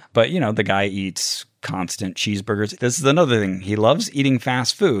 Yeah. But, you know, the guy eats constant cheeseburgers. This is another thing. He loves eating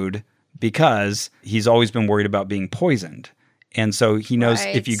fast food because he's always been worried about being poisoned. And so he knows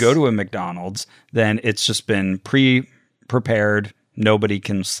if you go to a McDonald's, then it's just been pre-prepared. Nobody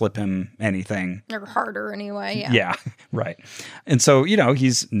can slip him anything. Or harder anyway. Yeah. Yeah, right. And so, you know,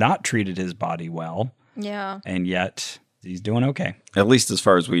 he's not treated his body well, Yeah. and yet he's doing okay. At least as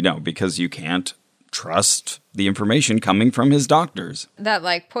far as we know, because you can't trust the information coming from his doctors. That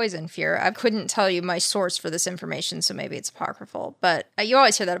like poison fear. I couldn't tell you my source for this information, so maybe it's apocryphal. But you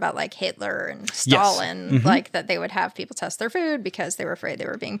always hear that about like Hitler and Stalin, like that they would have people test their food because they were afraid they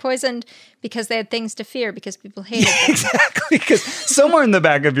were being poisoned, because they had things to fear, because people hated them. Exactly, because somewhere in the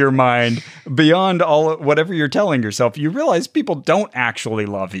back of your mind, beyond all whatever you're telling yourself, you realize people don't actually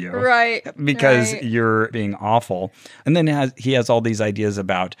love you, Right. Because right. you're being awful. And then he has all these ideas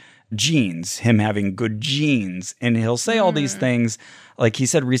about genes, him having good genes, and he'll say all these things. Like he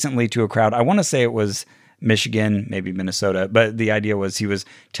said recently to a crowd, I want to say it was Michigan, maybe Minnesota, but the idea was he was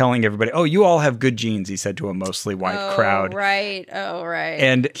telling everybody, oh, you all have good genes, he said to a mostly white crowd. Right. Oh, right.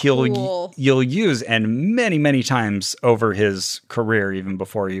 And Cool. you'll use, and many, many times over his career, even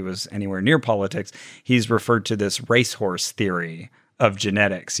before he was anywhere near politics, he's referred to this racehorse theory of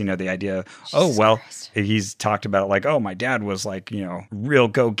genetics. You know, the idea, he's talked about like, oh, my dad was like, you know, real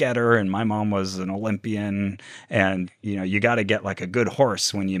go-getter and my mom was an Olympian. And, you know, you got to get like a good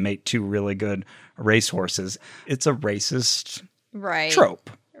horse when you make two really good racehorses. It's a racist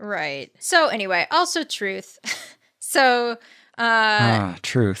trope. Right. So anyway, also truth. So,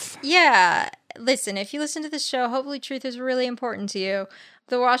 Truth. yeah, listen, if you listen to this show, hopefully truth is really important to you.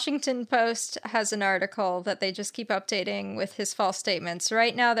 The Washington Post has an article that they just keep updating with his false statements.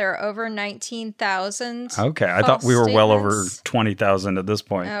 Right now, there are over 19,000. Okay. I thought we were well over statements. 20,000 at this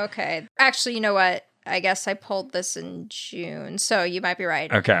point. Okay. Actually, you know what? I guess I pulled this in June, so you might be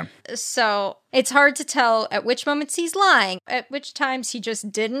right. Okay. So it's hard to tell at which moments he's lying, at which times he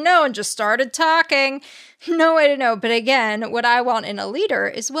just didn't know and just started talking. No way to know. But again, what I want in a leader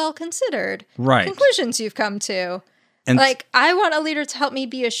is well considered. Right. Conclusions you've come to. And Like, I want a leader to help me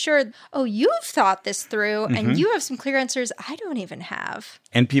be assured, oh, you've thought this through and you have some clear answers I don't even have.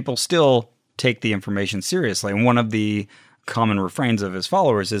 And people still take the information seriously. And one of the common refrains of his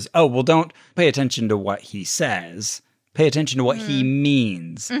followers is, oh, well, don't pay attention to what he says. Pay attention to what he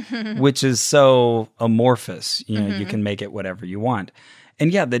means, which is so amorphous. You know, you can make it whatever you want.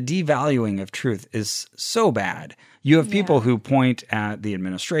 And yeah, the devaluing of truth is so bad. You have people who point at the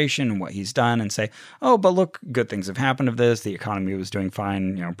administration and what he's done and say, oh, but look, good things have happened of this. The economy was doing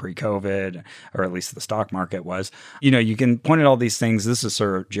fine, pre-COVID, or at least the stock market was. You can point at all these things. This is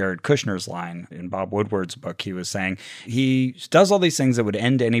Sir Jared Kushner's line in Bob Woodward's book. He was saying he does all these things that would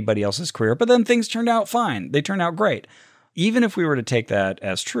end anybody else's career, but then things turned out fine. They turned out great. Even if we were to take that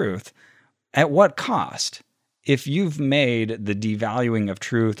as truth, at what cost? If you've made the devaluing of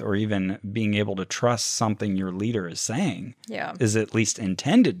truth or even being able to trust something your leader is saying is at least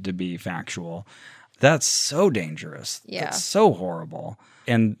intended to be factual, that's so dangerous. Yeah. That's so horrible.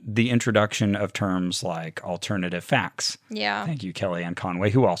 And the introduction of terms like alternative facts. Yeah. Thank you, Kellyanne Conway,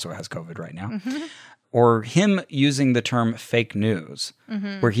 who also has COVID right now. Mm-hmm. Or him using the term fake news,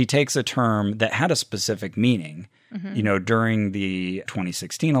 where he takes a term that had a specific meaning. Mm-hmm. During the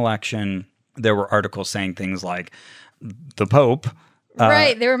 2016 election, there were articles saying things like the Pope.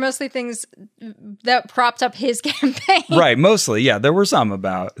 Right. They were mostly things that propped up his campaign. Right. Mostly. Yeah. There were some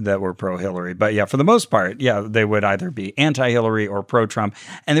about that were pro-Hillary. But yeah, for the most part, they would either be anti-Hillary or pro-Trump.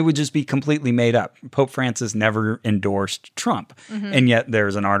 And they would just be completely made up. Pope Francis never endorsed Trump. Mm-hmm. And yet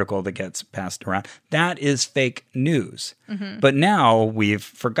there's an article that gets passed around. That is fake news. Mm-hmm. But now we've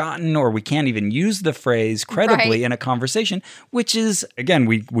forgotten, or we can't even use the phrase credibly in a conversation, which is, again,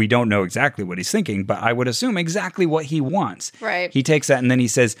 we don't know exactly what he's thinking, but I would assume exactly what he wants. Right. He takes that and then he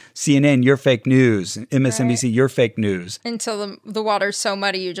says, CNN, you're fake news. MSNBC, you're fake news. Until the water's so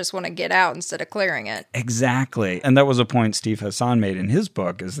muddy, you just want to get out instead of clearing it. Exactly. And that was a point Steve Hassan made in his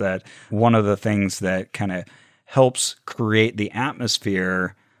book, is that one of the things that kind of helps create the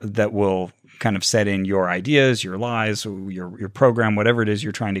atmosphere that will kind of set in your ideas, your lies, your program, whatever it is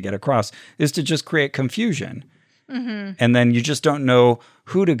you're trying to get across, is to just create confusion. Mm-hmm. And then you just don't know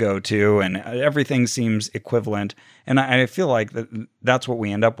who to go to, and everything seems equivalent. And I feel like that's what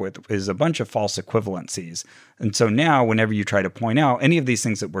we end up with, is a bunch of false equivalencies. And so now whenever you try to point out any of these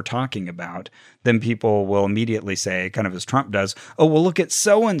things that we're talking about, then people will immediately say, kind of as Trump does, oh, well, look at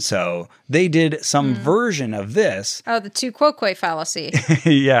so-and-so. They did some version of this. Oh, the tu quoque fallacy.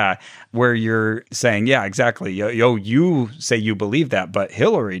 Yeah, where you're saying, yeah, exactly. You say you believe that, but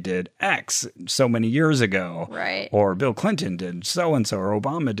Hillary did X so many years ago. Right. Or Bill Clinton did so-and-so, or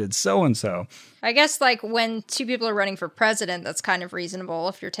Obama did so-and-so. I guess like when two people are running for president, that's kind of reasonable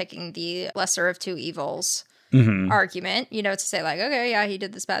if you're taking the lesser of two evils argument, to say like, okay, yeah, he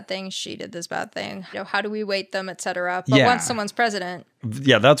did this bad thing, she did this bad thing. How do we weight them, etc. But once someone's president.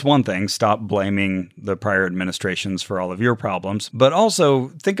 Yeah, that's one thing. Stop blaming the prior administrations for all of your problems. But also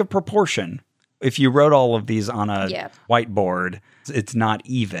think of proportion. If you wrote all of these on a whiteboard, it's not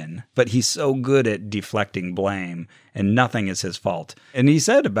even. But he's so good at deflecting blame, and nothing is his fault. And he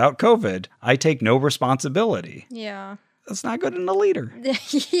said about COVID, I take no responsibility. Yeah. That's not good in a leader.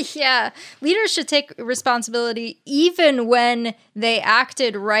 Yeah. Leaders should take responsibility even when they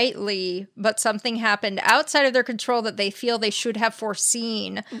acted rightly, but something happened outside of their control that they feel they should have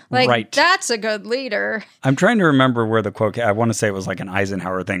foreseen. Like, that's a good leader. I'm trying to remember where the quote, I want to say it was like an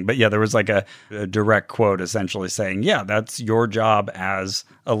Eisenhower thing, but yeah, there was like a direct quote essentially saying, yeah, that's your job as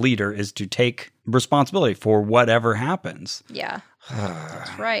a leader, is to take responsibility for whatever happens. Yeah,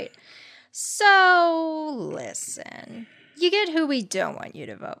 that's right. So, listen. You get who we don't want you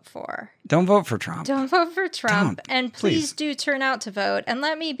to vote for. Don't vote for Trump. Don't vote for Trump. And please do turn out to vote. And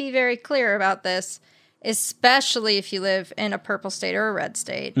let me be very clear about this, especially if you live in a purple state or a red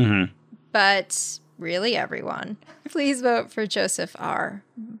state. Mm-hmm. But really everyone, please vote for Joseph R.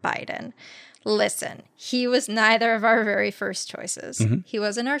 Biden. Listen, he was neither of our very first choices. Mm-hmm. He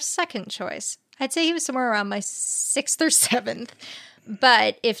wasn't our second choice. I'd say he was somewhere around my 6th or 7th.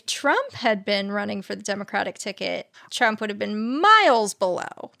 But if Trump had been running for the Democratic ticket, Trump would have been miles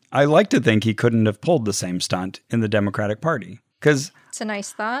below. I like to think he couldn't have pulled the same stunt in the Democratic Party. Because it's a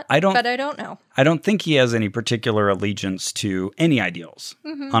nice thought, but I don't know. I don't think he has any particular allegiance to any ideals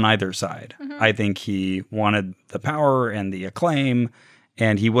on either side. Mm-hmm. I think he wanted the power and the acclaim,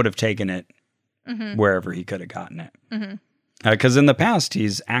 and he would have taken it wherever he could have gotten it. Because in the past,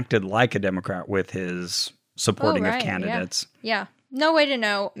 he's acted like a Democrat with his supporting of candidates. Yeah. No way to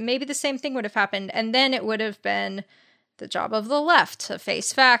know. Maybe the same thing would have happened, and then it would have been the job of the left to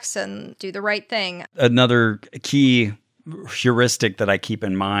face facts and do the right thing. Another key heuristic that I keep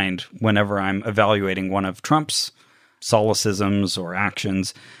in mind whenever I'm evaluating one of Trump's solecisms or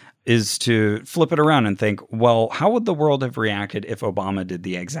actions is to flip it around and think, well, how would the world have reacted if Obama did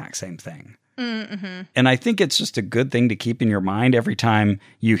the exact same thing? And I think it's just a good thing to keep in your mind every time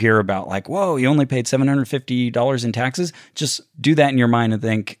you hear about like, whoa, he only paid $750 in taxes. Just do that in your mind and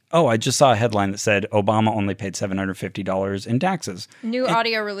think, oh, I just saw a headline that said Obama only paid $750 in taxes. New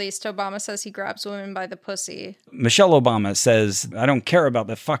audio released. Obama says he grabs women by the pussy. Michelle Obama says, I don't care about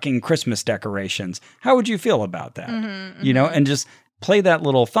the fucking Christmas decorations. How would you feel about that? You know, and just play that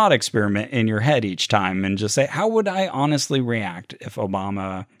little thought experiment in your head each time and just say, how would I honestly react if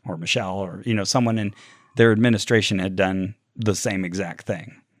Obama or Michelle or, you know, someone in their administration had done the same exact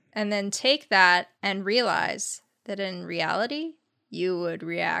thing? And then take that and realize that in reality, you would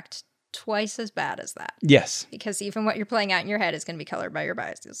react twice as bad as that. Yes. Because even what you're playing out in your head is going to be colored by your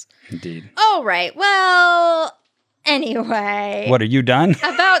biases. Indeed. All right. Well, anyway. What, are you done?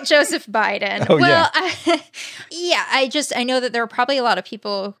 About Joseph Biden. Oh, well, yeah. I know that there are probably a lot of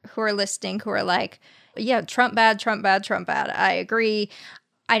people who are listening who are like, yeah, Trump bad, Trump bad, Trump bad. I agree.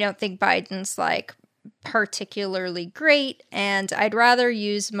 I don't think Biden's like particularly great. And I'd rather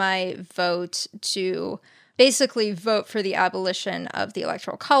use my vote to basically vote for the abolition of the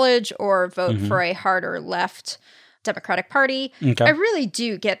Electoral College or vote for a harder left Democratic Party. Okay. I really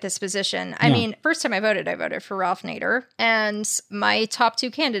do get this position. I mean, first time I voted for Ralph Nader. And my top two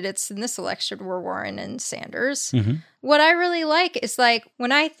candidates in this election were Warren and Sanders. What I really like is like,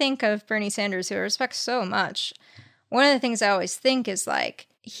 when I think of Bernie Sanders, who I respect so much, one of the things I always think is like,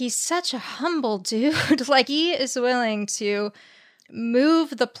 he's such a humble dude. Like, he is willing to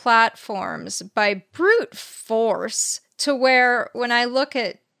move the platforms by brute force to where when I look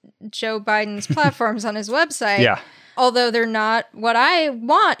at Joe Biden's platforms on his website, although they're not what I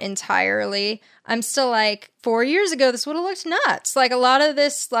want entirely, I'm still like, 4 years ago, this would have looked nuts. Like, a lot of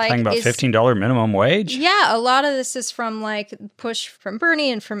this, like, talking about $15 minimum wage? Yeah, a lot of this is from, like, push from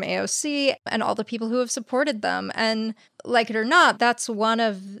Bernie and from AOC and all the people who have supported them. And like it or not, that's one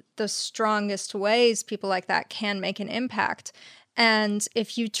of the strongest ways people like that can make an impact. And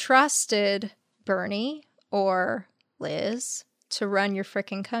if you trusted Bernie or Liz to run your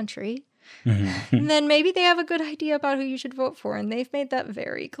frickin' country, then maybe they have a good idea about who you should vote for. And they've made that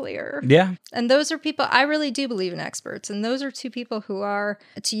very clear. Yeah. And those are people, I really do believe in experts. And those are two people who are,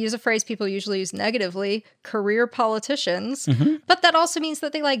 to use a phrase people usually use negatively, career politicians. But that also means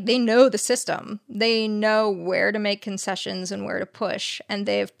that they know the system. They know where to make concessions and where to push. And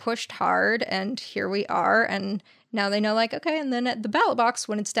they've pushed hard. And here we are. And now they know, like, okay, and then at the ballot box,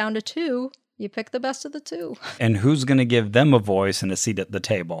 when it's down to 2, you pick the best of the 2. And who's going to give them a voice and a seat at the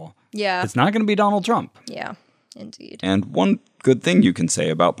table? Yeah. It's not going to be Donald Trump. Yeah, indeed. And one good thing you can say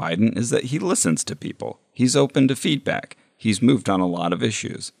about Biden is that he listens to people. He's open to feedback. He's moved on a lot of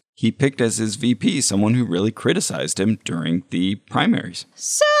issues. He picked as his VP someone who really criticized him during the primaries.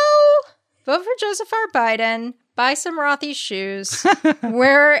 So, vote for Joseph R. Biden. Buy some Rothy's shoes,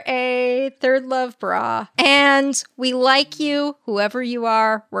 wear a Third Love bra, and we like you, whoever you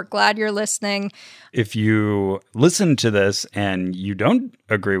are. We're glad you're listening. If you listen to this and you don't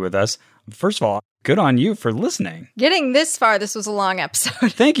agree with us, first of all, good on you for listening. Getting this far, this was a long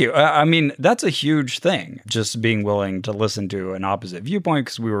episode. Thank you. I mean, that's a huge thing, just being willing to listen to an opposite viewpoint,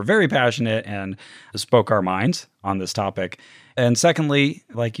 because we were very passionate and spoke our minds on this topic. And secondly,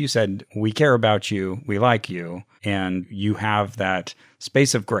 like you said, we care about you, we like you, and you have that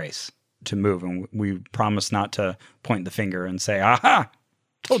space of grace to move. And we promise not to point the finger and say, aha,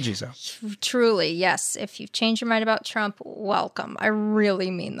 told you so. Truly, yes. If you've changed your mind about Trump, welcome. I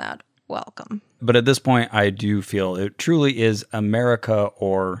really mean that. Welcome. But at this point, I do feel it truly is America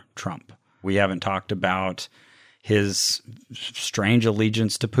or Trump. We haven't talked about his strange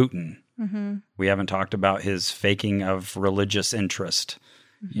allegiance to Putin. We haven't talked about his faking of religious interest,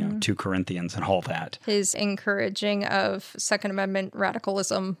 2 Corinthians and all that. His encouraging of Second Amendment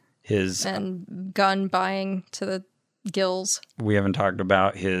radicalism. His and gun buying to the gills. We haven't talked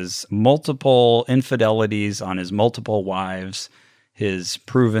about his multiple infidelities on his multiple wives, his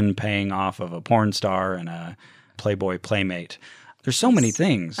proven paying off of a porn star and a Playboy playmate. There's so many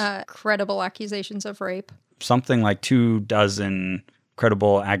things. Credible accusations of rape. Something like 24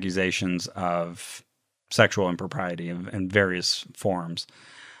 credible accusations of sexual impropriety in various forms.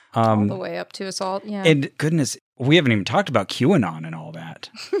 All the way up to assault, yeah. And goodness, we haven't even talked about QAnon and all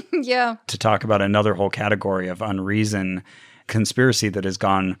that. Yeah. To talk about another whole category of unreason conspiracy that has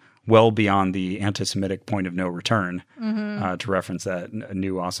gone well beyond the anti-Semitic point of no return, to reference that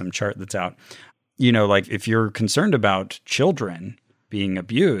new awesome chart that's out. Like if you're concerned about children being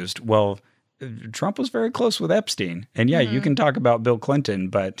abused, well, Trump was very close with Epstein. And yeah, you can talk about Bill Clinton,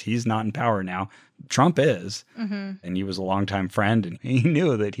 but he's not in power now. Trump is. And he was a longtime friend, and he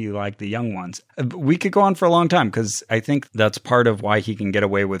knew that he liked the young ones. We could go on for a long time because I think that's part of why he can get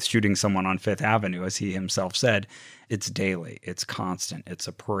away with shooting someone on Fifth Avenue, as he himself said. It's daily. It's constant. It's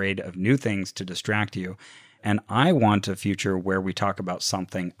a parade of new things to distract you. And I want a future where we talk about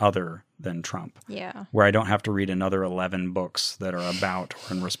something other than Trump. Yeah. Where I don't have to read another 11 books that are about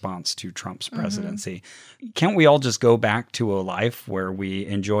or in response to Trump's presidency. Can't we all just go back to a life where we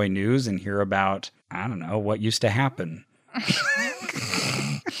enjoy news and hear about, I don't know, what used to happen?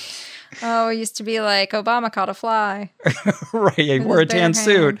 Oh, it used to be like Obama caught a fly. Right. He wore a tan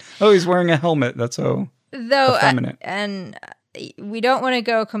suit. Oh, he's wearing a helmet. That's so effeminate. And we don't want to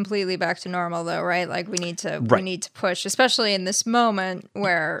go completely back to normal, though, right? Like we need to push, especially in this moment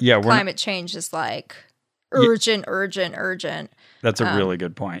where climate change is like urgent. That's a really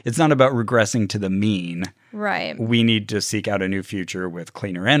good point. It's not about regressing to the mean. Right. We need to seek out a new future with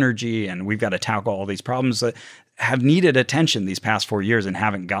cleaner energy, and we've got to tackle all these problems that have needed attention these past 4 years and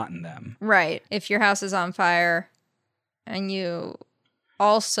haven't gotten them. Right. If your house is on fire and you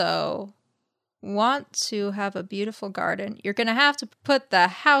also want to have a beautiful garden, you're going to have to put the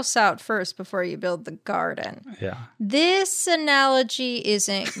house out first before you build the garden. Yeah. This analogy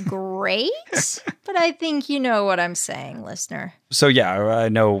isn't great, but I think you know what I'm saying, listener. So yeah, I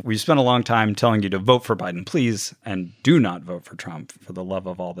know we spent a long time telling you to vote for Biden, please, and do not vote for Trump for the love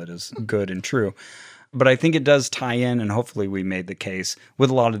of all that is good and true. But I think it does tie in, and hopefully we made the case with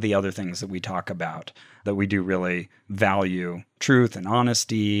a lot of the other things that we talk about, that we do really value truth and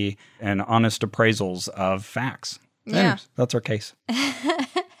honesty and honest appraisals of facts. Yeah. Anyways, that's our case.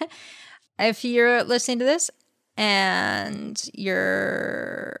 If you're listening to this and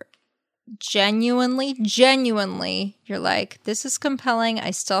you're genuinely, you're like, this is compelling.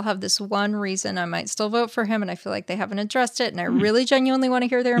 I still have this one reason I might still vote for him, and I feel like they haven't addressed it, and I really genuinely want to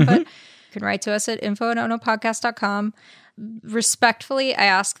hear their input. You can write to us at info@onopodcast.com. Respectfully, I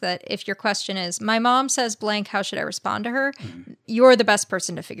ask that if your question is, my mom says blank, how should I respond to her? You're the best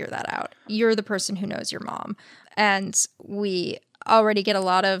person to figure that out. You're the person who knows your mom. And we already get a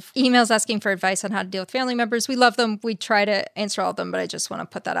lot of emails asking for advice on how to deal with family members. We love them. We try to answer all of them, but I just want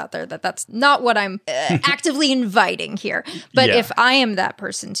to put that out there that that's not what I'm actively inviting here. But if I am that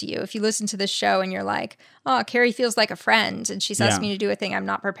person to you, if you listen to this show and you're like, oh, Carrie feels like a friend and she's asked me to do a thing I'm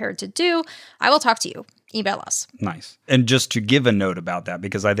not prepared to do, I will talk to you. Email us. Nice. And just to give a note about that,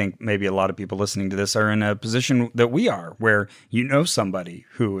 because I think maybe a lot of people listening to this are in a position that we are, where you know somebody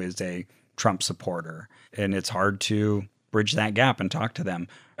who is a Trump supporter, and it's hard to bridge that gap and talk to them.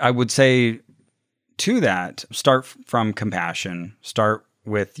 I would say to that, start from compassion, start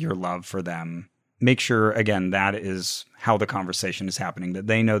with your love for them. Make sure, again, that is how the conversation is happening, that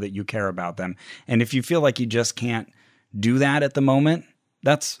they know that you care about them. And if you feel like you just can't do that at the moment,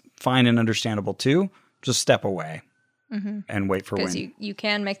 that's fine and understandable too. Just step away and wait for when. Because you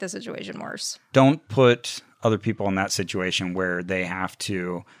can make the situation worse. Don't put other people in that situation where they have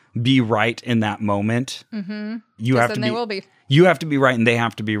to be right in that moment. You have to they will be. You have to be right and they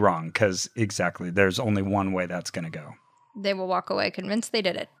have to be wrong, because exactly, there's only one way that's going to go. They will walk away convinced they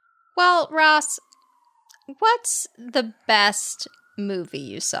did it. Well, Ross, what's the best movie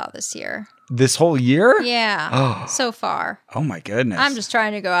you saw this year? This whole year? Yeah. So far. Oh my goodness. I'm just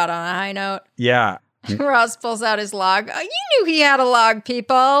trying to go out on a high note. Yeah. Ross pulls out his log. Oh, you knew he had a log,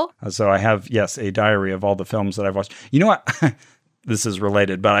 people. So I have, yes, a diary of all the films that I've watched. You know what? This is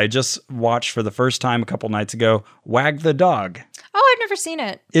related, but I just watched for the first time a couple nights ago, Wag the Dog. Oh, I've never seen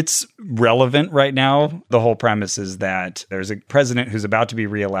it. It's relevant right now. The whole premise is that there's a president who's about to be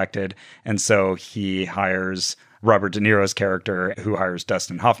reelected, and so he hires Robert De Niro's character, who hires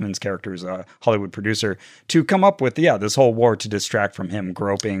Dustin Hoffman's character, who's a Hollywood producer, to come up with, this whole war to distract from him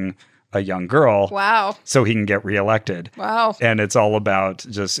groping a young girl. Wow. So he can get reelected. Wow. And it's all about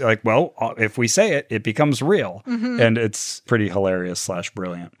just like, well, if we say it, it becomes real. And it's pretty hilarious /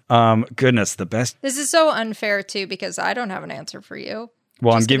 brilliant. Goodness, the best. This is so unfair too, because I don't have an answer for you.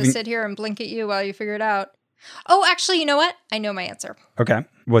 Well, I'm gonna sit here and blink at you while you figure it out. Oh, actually, you know what? I know my answer. Okay.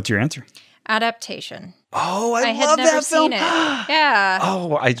 What's your answer? Adaptation. Oh, I had love never that film. seen it. Yeah.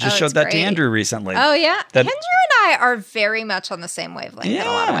 Oh, I just showed that to Andrew recently. Oh, yeah. Andrew and I are very much on the same wavelength in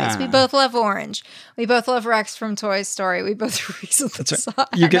a lot of ways. We both love Orange. We both love Rex from Toy Story. We both recently saw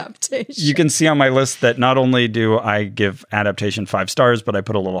Adaptation. You can see on my list that not only do I give Adaptation 5 stars, but I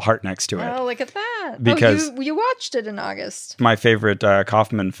put a little heart next to it. Oh, look at that. Because you watched it in August. My favorite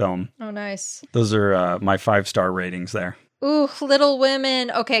Kaufman film. Oh, nice. Those are my 5-star ratings there. Ooh, Little Women.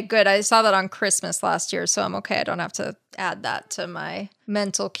 Okay, good. I saw that on Christmas last year, so I'm okay. I don't have to add that to my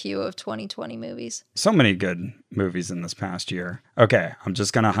mental queue of 2020 movies. So many good movies in this past year. Okay, I'm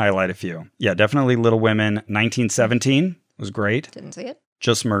just going to highlight a few. Yeah, definitely Little Women. 1917 was great. Didn't see it.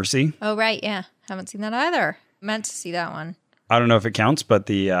 Just Mercy. Oh, right. Yeah. Haven't seen that either. Meant to see that one. I don't know if it counts, but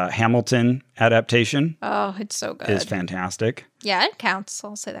the Hamilton adaptation Oh, it's so good. is fantastic. Yeah, it counts.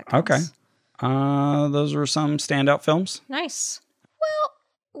 I'll say that counts. Okay. Those were some standout films. Nice.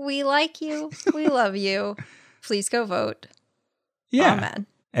 Well, we like you. We love you. Please go vote. Yeah. Amen.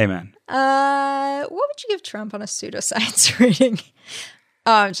 Amen. What would you give Trump on a pseudoscience rating?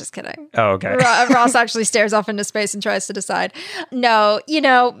 Oh, I'm just kidding. Oh, okay. Ross actually stares off into space and tries to decide. No,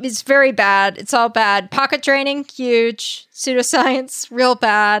 it's very bad. It's all bad. Pocket training, huge. Pseudoscience, real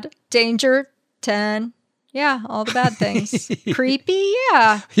bad. Danger, 10. Yeah, all the bad things. Creepy,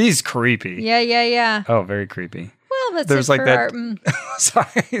 yeah. He's creepy. Yeah. Oh, very creepy. Well, that's There's it like for that.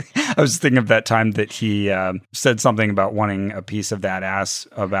 Sorry, I was thinking of that time that he said something about wanting a piece of that ass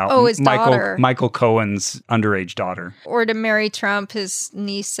about his daughter. Michael Cohen's underage daughter. Or to marry Trump, his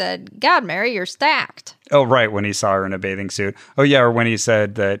niece said, God, Mary, you're stacked. Oh, right, when he saw her in a bathing suit. Oh, yeah, or when he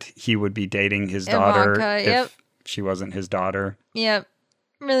said that he would be dating his daughter if she wasn't his daughter. Yep.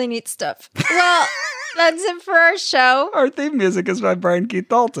 Really neat stuff. Well, that's it for our show. Our theme music is by Brian Keith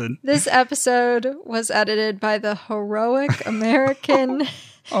Dalton. This episode was edited by the heroic American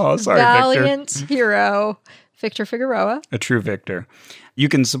valiant hero, Victor Figueroa. A true victor. You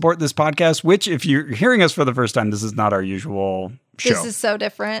can support this podcast, which if you're hearing us for the first time, this is not our usual show. This is so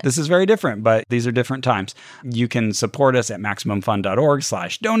different. This is very different, but these are different times. You can support us at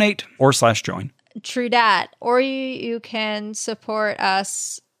MaximumFun.org/donate or /join. True that. Or you can support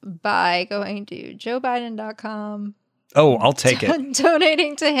us by going to joebiden.com. Oh, I'll take it.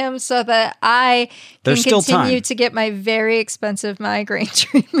 Donating to him so that I can continue to get my very expensive migraine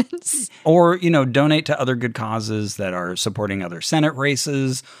treatments. Or, donate to other good causes that are supporting other Senate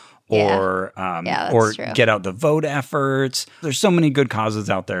races. Or true. Get out the vote efforts. There's so many good causes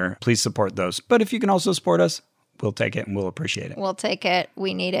out there. Please support those. But if you can also support us, we'll take it and we'll appreciate it. We'll take it.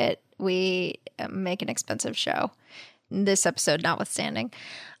 We need it. We make an expensive show. This episode notwithstanding.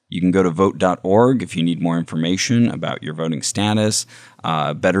 You can go to vote.org if you need more information about your voting status.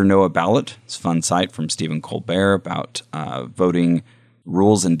 Better Know a Ballot. It's a fun site from Stephen Colbert about voting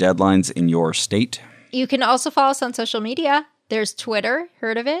rules and deadlines in your state. You can also follow us on social media. There's Twitter.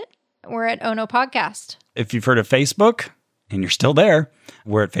 Heard of it? We're at Ono Podcast. If you've heard of Facebook and you're still there,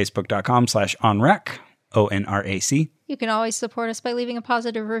 we're at facebook.com/onrac, ONRAC. You can always support us by leaving a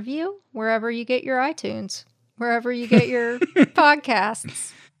positive review wherever you get your iTunes, wherever you get your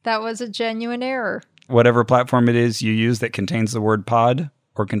podcasts. That was a genuine error. Whatever platform it is you use that contains the word pod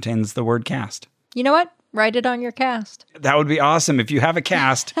or contains the word cast. You know what? Write it on your cast. That would be awesome. If you have a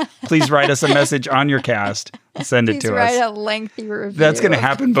cast, please write us a message on your cast. Send it to us. Write a lengthy review. That's going to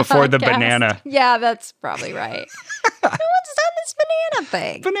happen before the banana. Yeah, that's probably right. No one's done this banana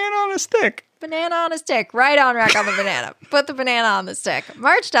thing. Banana on a stick. Banana on a stick. Right on rack on the banana. Put the banana on the stick.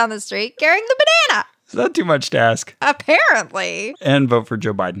 March down the street carrying the banana. Is that too much to ask? Apparently. And vote for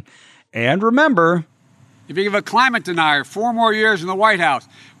Joe Biden. And remember, if you give a climate denier 4 more years in the White House,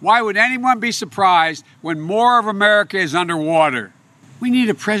 why would anyone be surprised when more of America is underwater? We need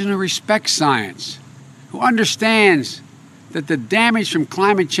a president who respects science, who understands that the damage from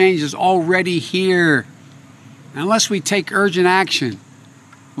climate change is already here. Unless we take urgent action,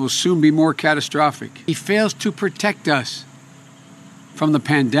 it will soon be more catastrophic. He fails to protect us from the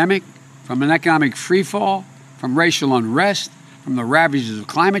pandemic, from an economic freefall, from racial unrest, from the ravages of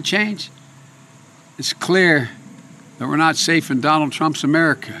climate change. It's clear that we're not safe in Donald Trump's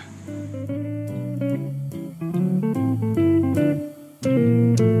America.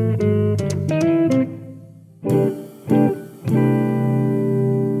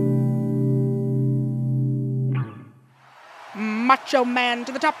 Macho Man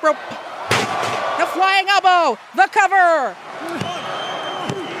to the top rope. The flying elbow. The cover.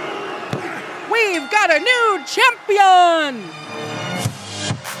 We've got a new champion.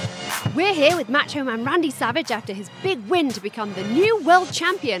 We're here with Macho Man Randy Savage after his big win to become the new world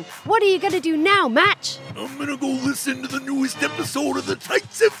champion. What are you going to do now, Match? I'm going to go listen to the newest episode of the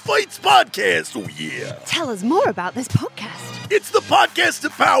Tights and Fights podcast. Oh, yeah. Tell us more about this podcast. It's the podcast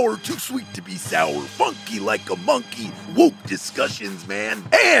of power, too sweet to be sour, funky like a monkey, woke discussions, man,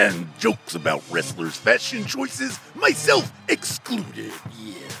 and jokes about wrestlers' fashion choices, myself excluded.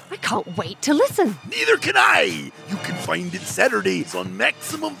 Yeah. I can't wait to listen. Neither can I. You can find it Saturdays on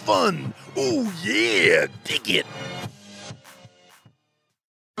Maximum Fun. Oh, yeah. Dig it.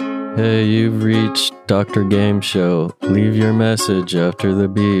 Hey, you've reached Dr. Game Show. Leave your message after the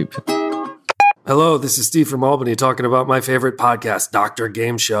beep. Hello, this is Steve from Albany talking about my favorite podcast, Dr.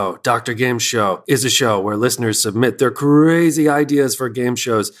 Game Show. Dr. Game Show is a show where listeners submit their crazy ideas for game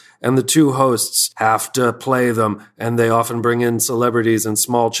shows, and the two hosts have to play them, and they often bring in celebrities and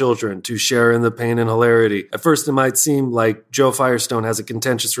small children to share in the pain and hilarity. At first, it might seem like Joe Firestone has a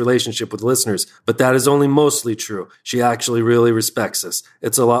contentious relationship with listeners, but that is only mostly true. She actually really respects us.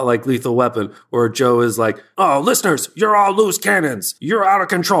 It's a lot like Lethal Weapon, where Joe is like, "Oh, listeners, you're all loose cannons. You're out of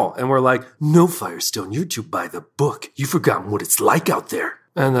control." And we're like, "No, Firestone, you're too by the book. You've forgotten what it's like out there."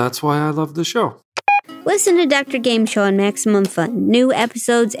 And that's why I love the show. Listen to Dr. Game Show on Maximum Fun. New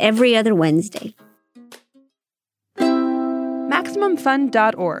episodes every other Wednesday.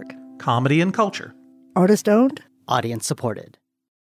 MaximumFun.org. Comedy and culture. Artist owned. Audience supported.